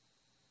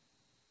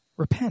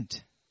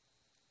 Repent.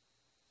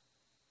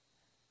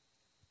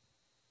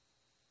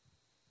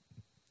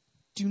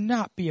 Do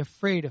not be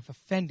afraid of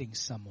offending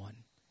someone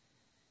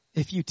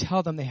if you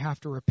tell them they have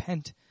to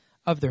repent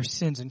of their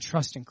sins and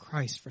trust in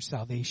Christ for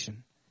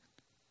salvation.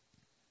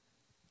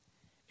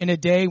 In a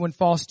day when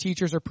false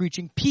teachers are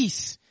preaching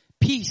peace,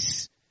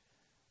 peace,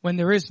 when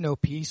there is no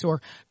peace,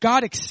 or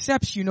God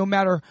accepts you no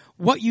matter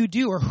what you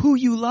do or who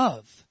you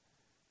love,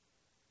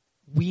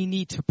 we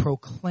need to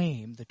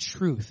proclaim the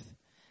truth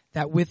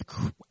that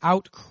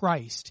without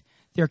Christ,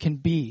 there can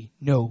be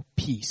no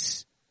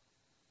peace.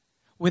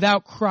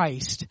 Without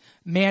Christ,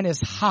 man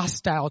is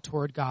hostile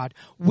toward God,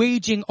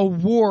 waging a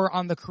war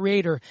on the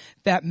Creator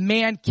that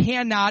man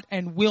cannot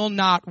and will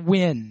not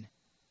win.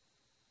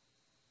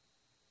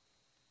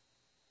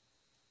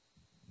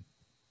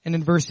 And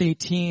in verse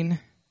 18,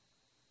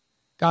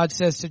 God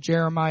says to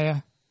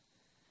Jeremiah,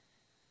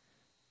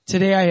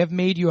 "Today I have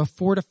made you a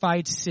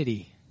fortified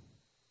city,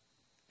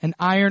 an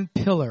iron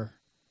pillar,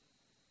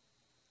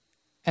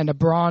 and a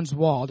bronze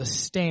wall to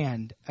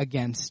stand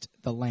against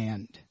the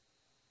land."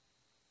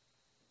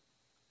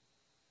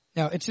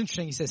 Now, it's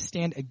interesting, he says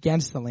stand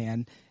against the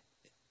land.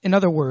 In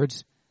other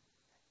words,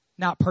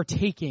 not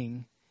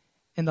partaking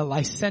in the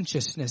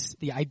licentiousness,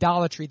 the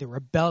idolatry, the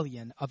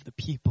rebellion of the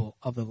people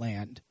of the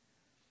land.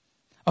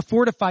 A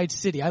fortified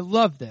city, I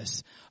love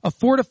this. A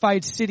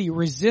fortified city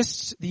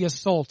resists the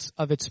assaults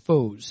of its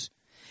foes.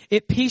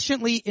 It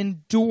patiently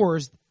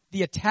endures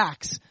the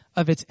attacks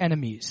of its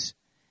enemies.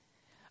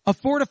 A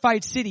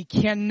fortified city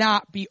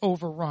cannot be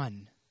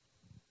overrun.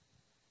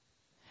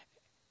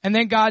 And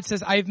then God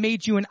says, "I have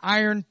made you an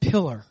iron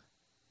pillar."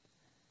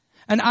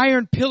 An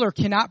iron pillar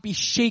cannot be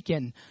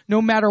shaken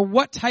no matter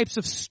what types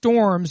of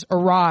storms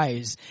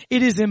arise.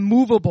 It is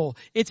immovable.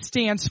 It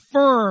stands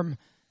firm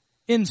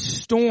in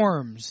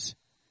storms,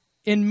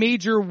 in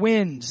major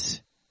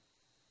winds.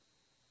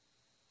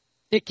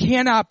 It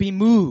cannot be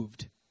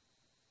moved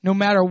no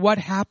matter what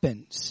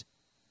happens.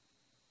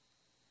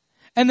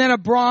 And then a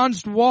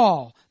bronzed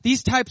wall.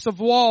 These types of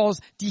walls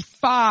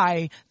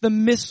defy the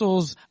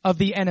missiles of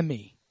the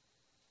enemy.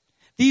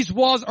 These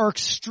walls are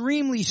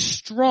extremely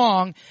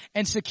strong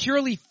and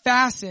securely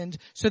fastened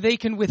so they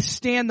can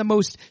withstand the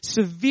most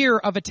severe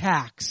of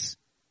attacks.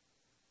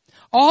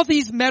 All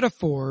these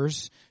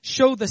metaphors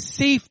show the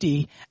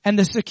safety and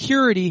the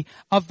security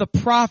of the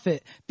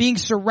prophet being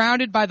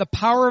surrounded by the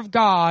power of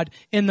God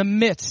in the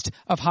midst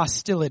of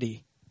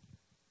hostility.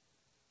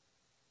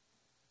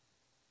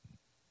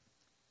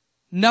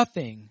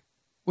 Nothing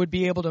would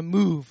be able to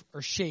move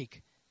or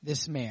shake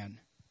this man.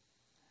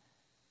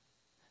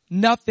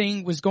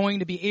 Nothing was going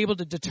to be able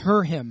to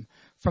deter him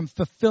from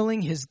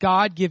fulfilling his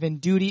God-given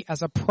duty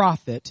as a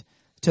prophet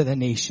to the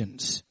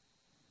nations.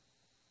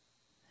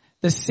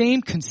 The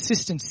same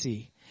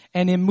consistency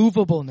and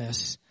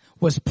immovableness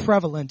was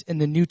prevalent in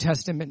the New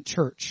Testament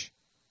church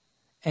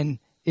and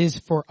is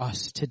for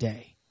us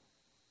today.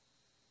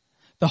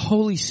 The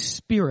Holy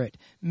Spirit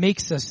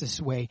makes us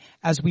this way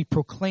as we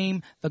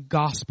proclaim the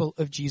gospel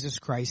of Jesus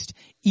Christ,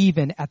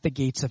 even at the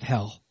gates of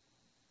hell.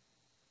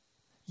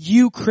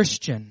 You,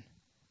 Christian,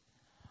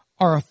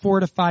 are a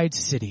fortified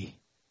city.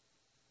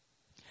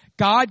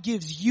 God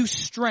gives you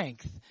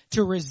strength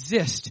to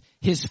resist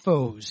his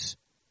foes.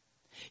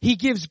 He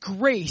gives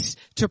grace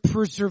to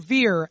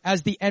persevere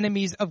as the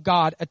enemies of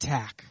God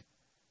attack.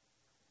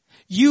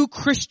 You,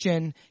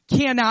 Christian,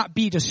 cannot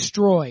be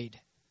destroyed.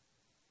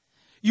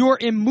 You're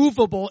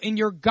immovable in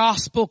your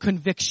gospel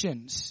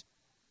convictions.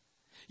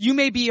 You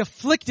may be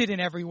afflicted in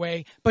every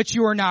way, but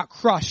you are not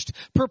crushed.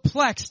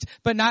 Perplexed,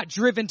 but not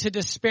driven to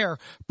despair.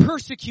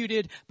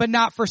 Persecuted, but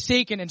not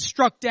forsaken. And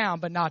struck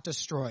down, but not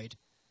destroyed.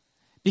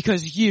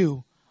 Because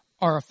you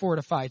are a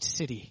fortified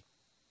city.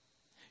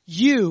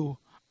 You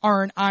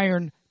are an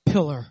iron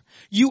pillar.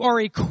 You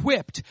are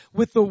equipped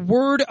with the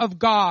word of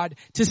God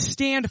to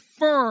stand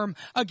firm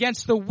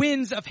against the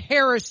winds of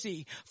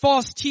heresy,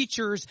 false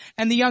teachers,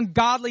 and the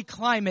ungodly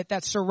climate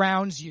that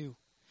surrounds you.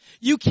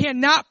 You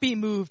cannot be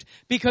moved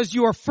because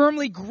you are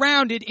firmly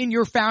grounded in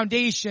your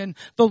foundation,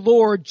 the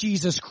Lord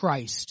Jesus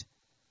Christ.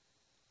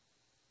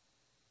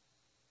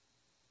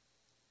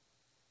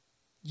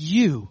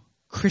 You,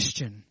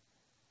 Christian,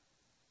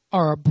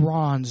 are a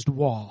bronzed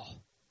wall.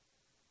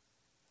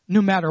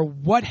 No matter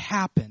what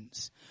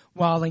happens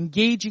while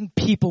engaging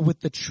people with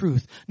the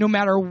truth, no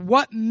matter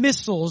what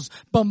missiles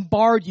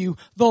bombard you,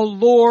 the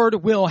Lord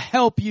will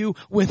help you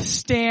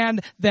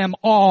withstand them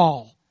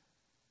all.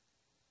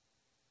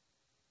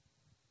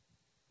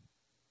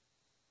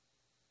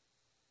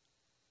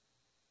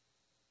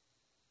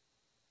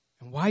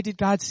 And why did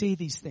God say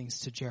these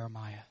things to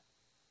Jeremiah?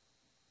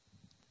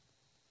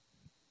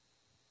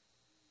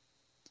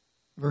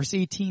 Verse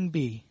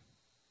 18b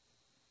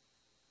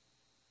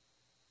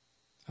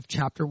of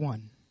chapter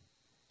 1.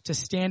 To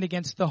stand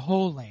against the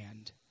whole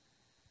land,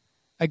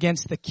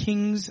 against the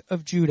kings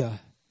of Judah,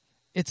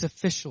 its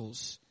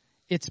officials,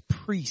 its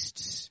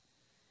priests,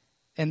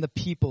 and the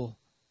people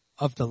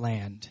of the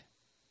land.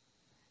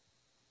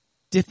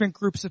 Different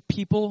groups of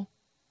people,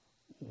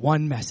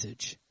 one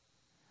message.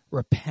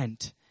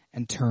 Repent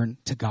and turn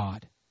to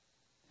God.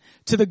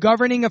 To the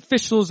governing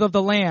officials of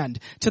the land,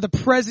 to the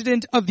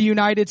President of the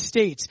United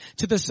States,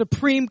 to the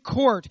Supreme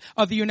Court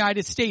of the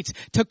United States,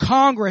 to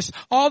Congress,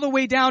 all the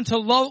way down to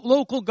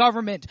local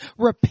government,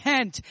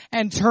 repent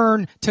and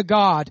turn to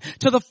God.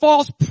 To the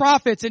false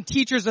prophets and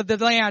teachers of the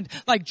land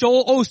like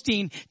Joel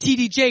Osteen,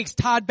 T.D. Jakes,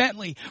 Todd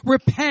Bentley,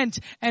 repent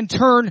and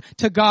turn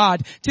to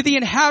God. To the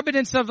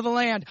inhabitants of the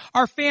land,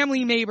 our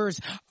family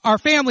neighbors, our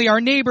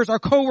neighbors, our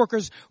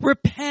coworkers,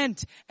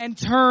 repent and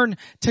turn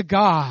to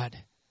God.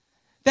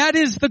 That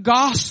is the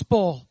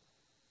gospel.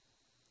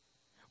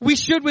 We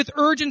should with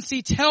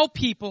urgency tell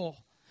people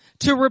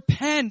to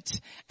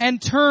repent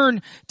and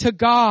turn to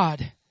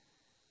God.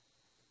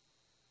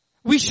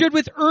 We should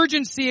with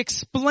urgency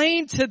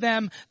explain to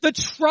them the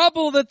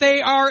trouble that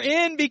they are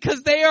in,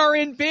 because they are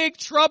in big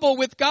trouble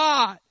with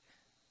God.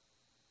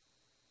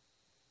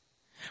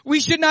 We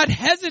should not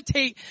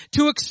hesitate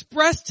to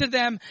express to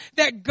them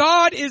that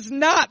God is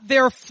not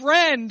their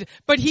friend,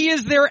 but He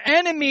is their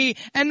enemy,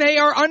 and they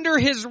are under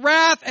His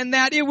wrath, and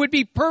that it would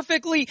be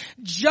perfectly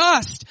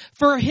just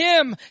for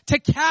Him to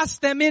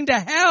cast them into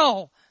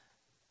hell.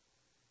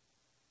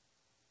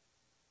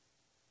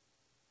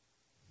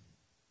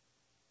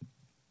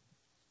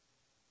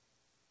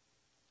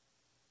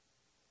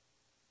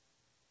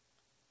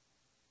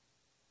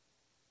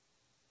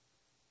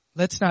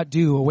 Let's not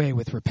do away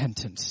with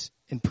repentance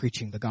in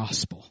preaching the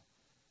gospel.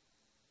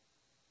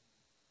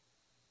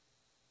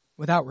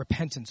 Without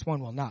repentance,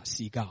 one will not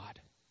see God.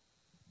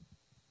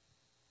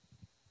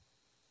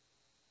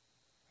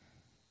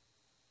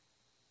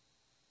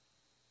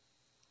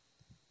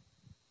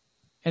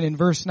 And in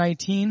verse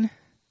 19,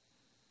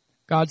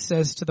 God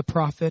says to the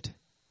prophet,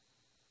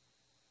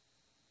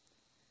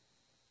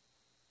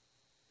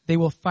 they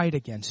will fight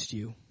against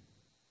you,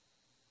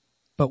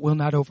 but will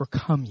not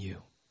overcome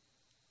you.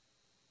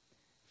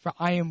 For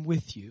I am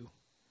with you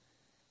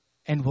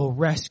and will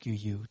rescue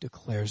you,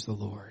 declares the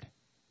Lord.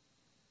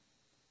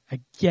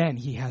 Again,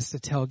 he has to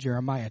tell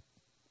Jeremiah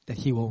that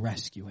he will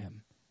rescue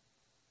him.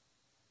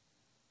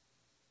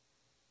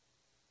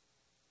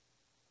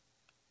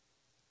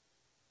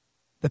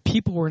 The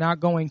people were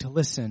not going to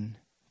listen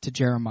to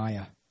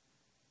Jeremiah.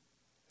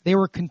 They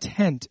were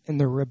content in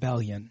their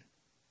rebellion.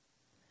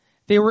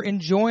 They were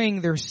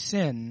enjoying their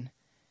sin,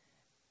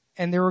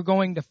 and they were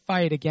going to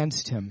fight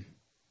against him.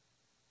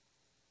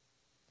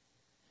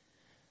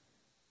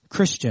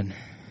 Christian,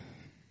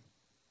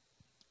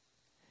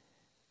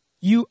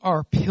 you are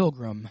a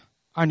pilgrim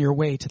on your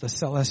way to the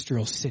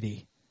celestial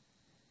city,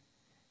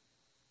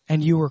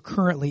 and you are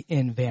currently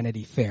in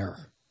Vanity Fair.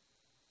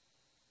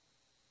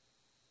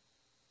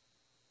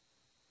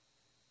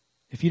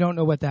 If you don't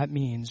know what that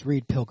means,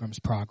 read Pilgrim's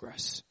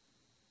Progress.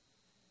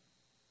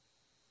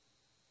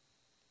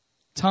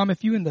 Tom,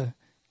 if you and the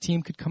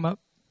team could come up.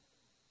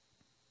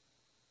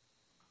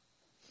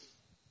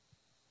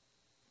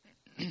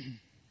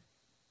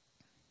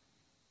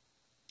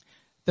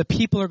 The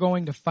people are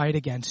going to fight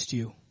against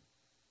you.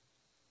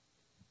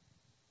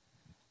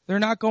 They're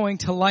not going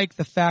to like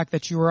the fact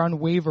that you are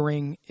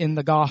unwavering in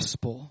the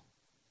gospel.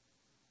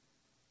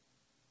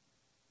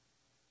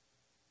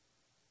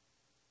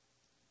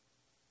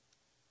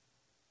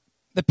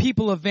 The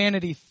people of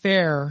Vanity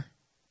Fair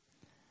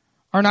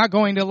are not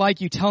going to like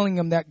you telling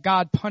them that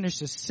God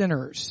punishes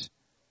sinners.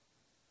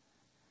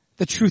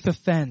 The truth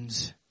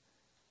offends,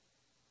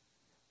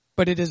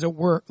 but it is a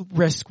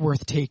risk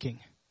worth taking.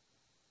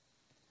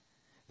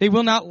 They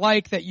will not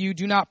like that you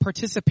do not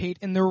participate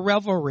in their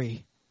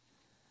revelry,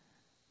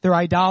 their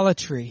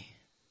idolatry.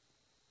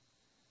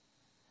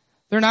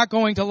 They're not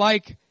going to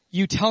like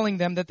you telling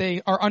them that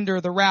they are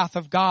under the wrath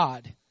of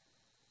God.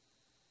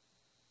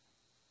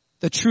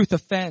 The truth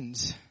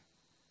offends,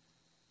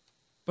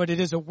 but it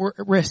is a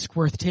risk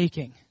worth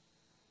taking.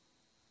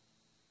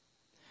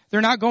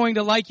 They're not going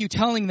to like you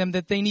telling them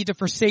that they need to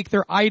forsake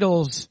their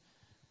idols,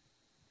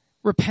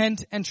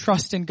 repent and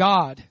trust in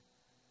God.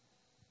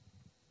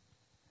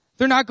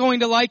 They're not going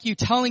to like you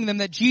telling them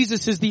that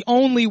Jesus is the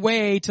only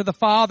way to the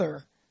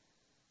Father.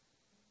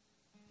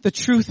 The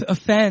truth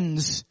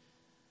offends,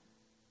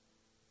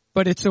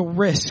 but it's a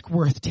risk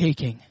worth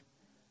taking.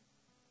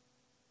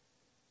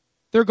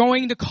 They're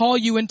going to call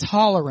you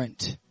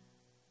intolerant.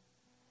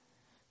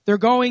 They're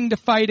going to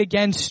fight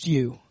against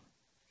you.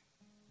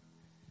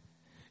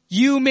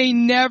 You may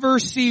never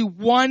see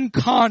one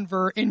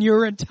convert in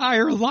your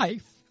entire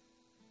life.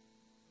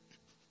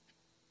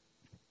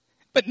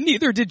 But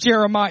neither did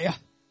Jeremiah.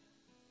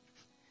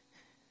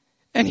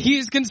 And he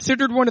is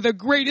considered one of the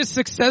greatest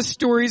success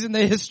stories in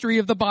the history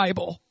of the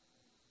Bible.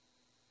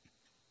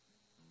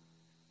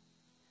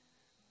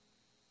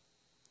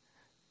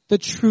 The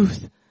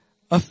truth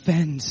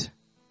offends.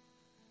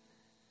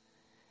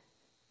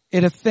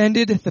 It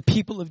offended the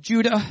people of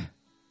Judah,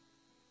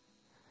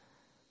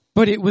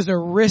 but it was a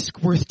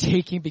risk worth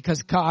taking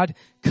because God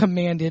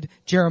commanded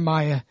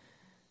Jeremiah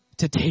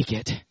to take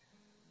it.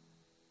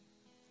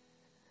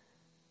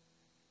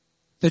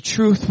 The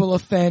truth will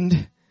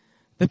offend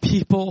the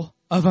people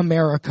of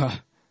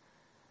America,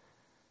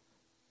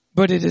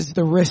 but it is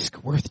the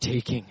risk worth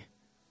taking.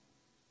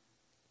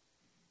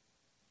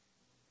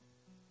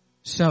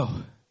 So,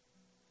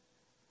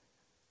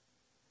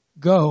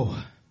 go,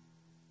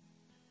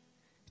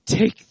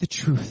 take the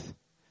truth,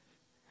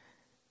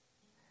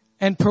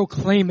 and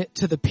proclaim it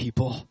to the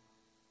people.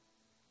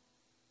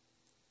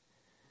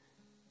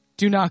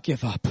 Do not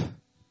give up.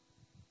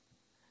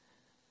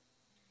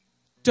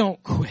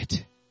 Don't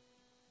quit.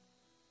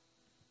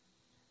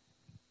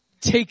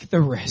 Take the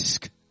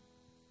risk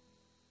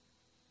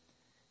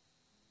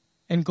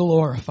and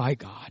glorify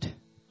God.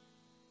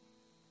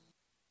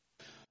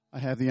 I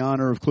have the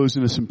honor of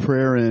closing us in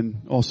prayer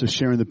and also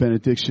sharing the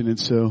benediction, and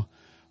so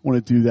I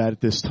want to do that at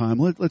this time.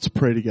 Let's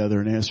pray together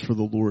and ask for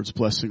the Lord's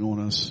blessing on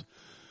us.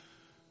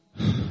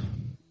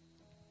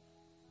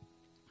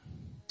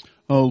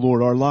 Oh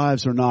Lord, our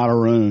lives are not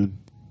our own.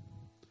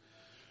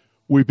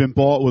 We've been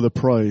bought with a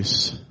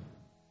price.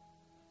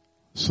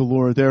 So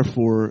Lord,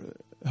 therefore,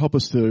 help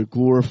us to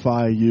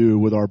glorify you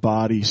with our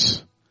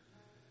bodies.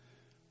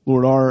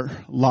 Lord, our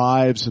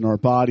lives and our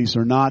bodies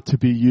are not to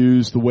be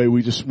used the way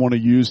we just want to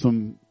use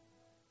them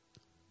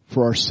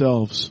for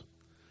ourselves.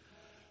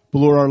 But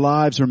Lord, our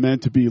lives are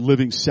meant to be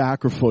living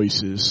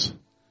sacrifices,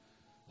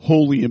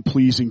 holy and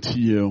pleasing to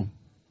you.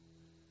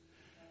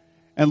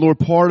 And Lord,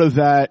 part of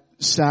that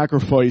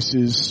sacrifice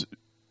is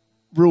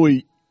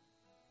really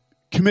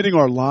committing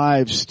our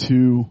lives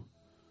to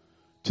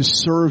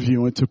serve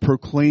you and to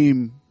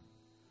proclaim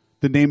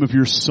the name of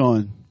your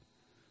Son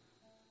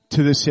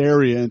to this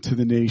area and to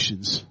the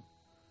nations.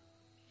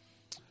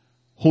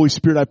 Holy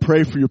Spirit, I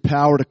pray for your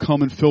power to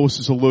come and fill us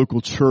as a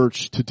local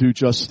church to do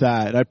just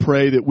that. I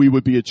pray that we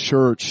would be a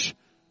church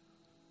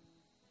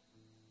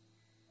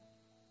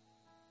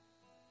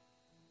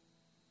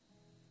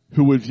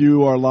who would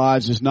view our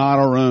lives as not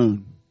our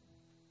own,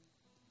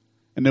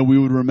 and that we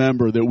would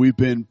remember that we've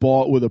been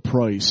bought with a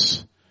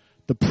price,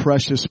 the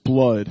precious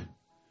blood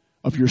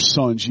of your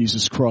Son,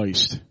 Jesus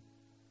Christ,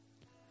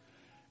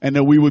 and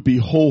that we would be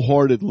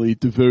wholeheartedly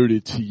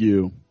devoted to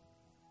you.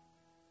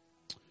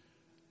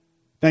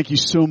 Thank you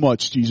so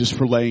much, Jesus,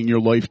 for laying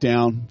your life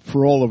down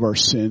for all of our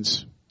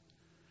sins.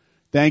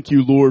 Thank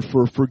you, Lord,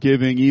 for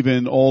forgiving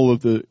even all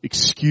of the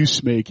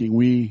excuse making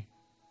we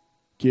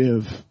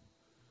give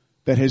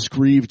that has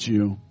grieved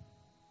you.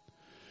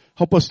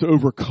 Help us to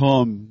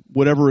overcome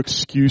whatever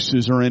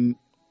excuses are in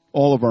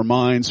all of our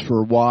minds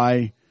for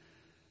why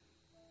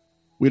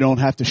we don't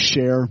have to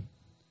share.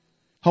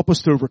 Help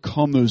us to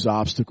overcome those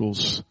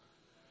obstacles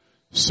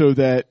so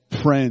that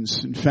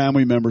friends and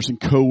family members and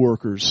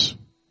coworkers,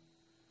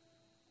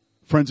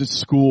 friends at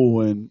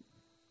school and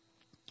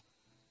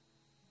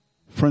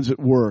friends at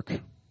work,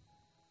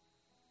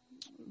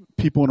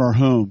 people in our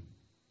home,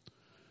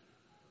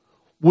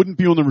 wouldn't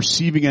be on the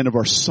receiving end of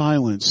our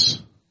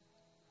silence,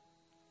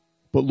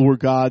 but Lord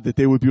God, that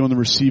they would be on the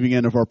receiving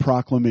end of our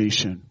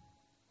proclamation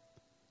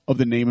of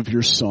the name of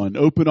your Son.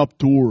 Open up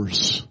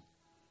doors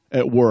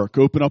at work,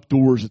 open up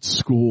doors at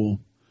school,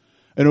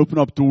 and open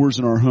up doors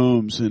in our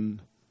homes, and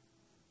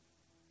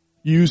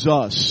use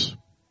us.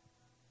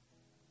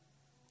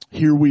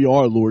 Here we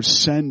are, Lord.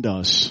 Send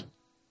us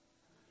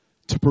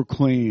to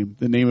proclaim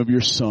the name of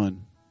your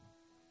Son.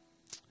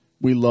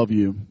 We love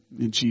you.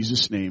 In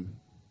Jesus' name,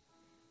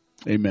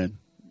 amen.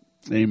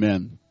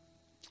 Amen.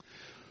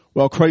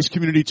 Well, Christ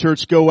Community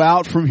Church, go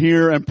out from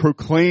here and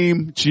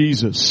proclaim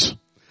Jesus,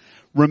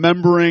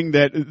 remembering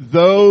that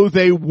though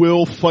they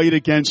will fight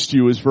against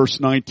you, as verse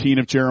 19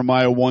 of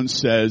Jeremiah 1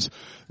 says,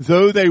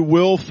 though they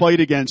will fight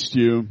against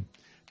you,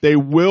 they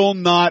will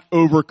not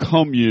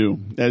overcome you,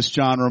 as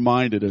John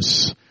reminded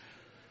us.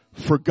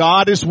 For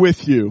God is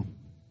with you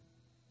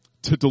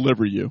to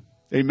deliver you.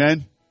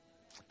 Amen.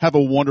 Have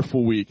a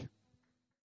wonderful week.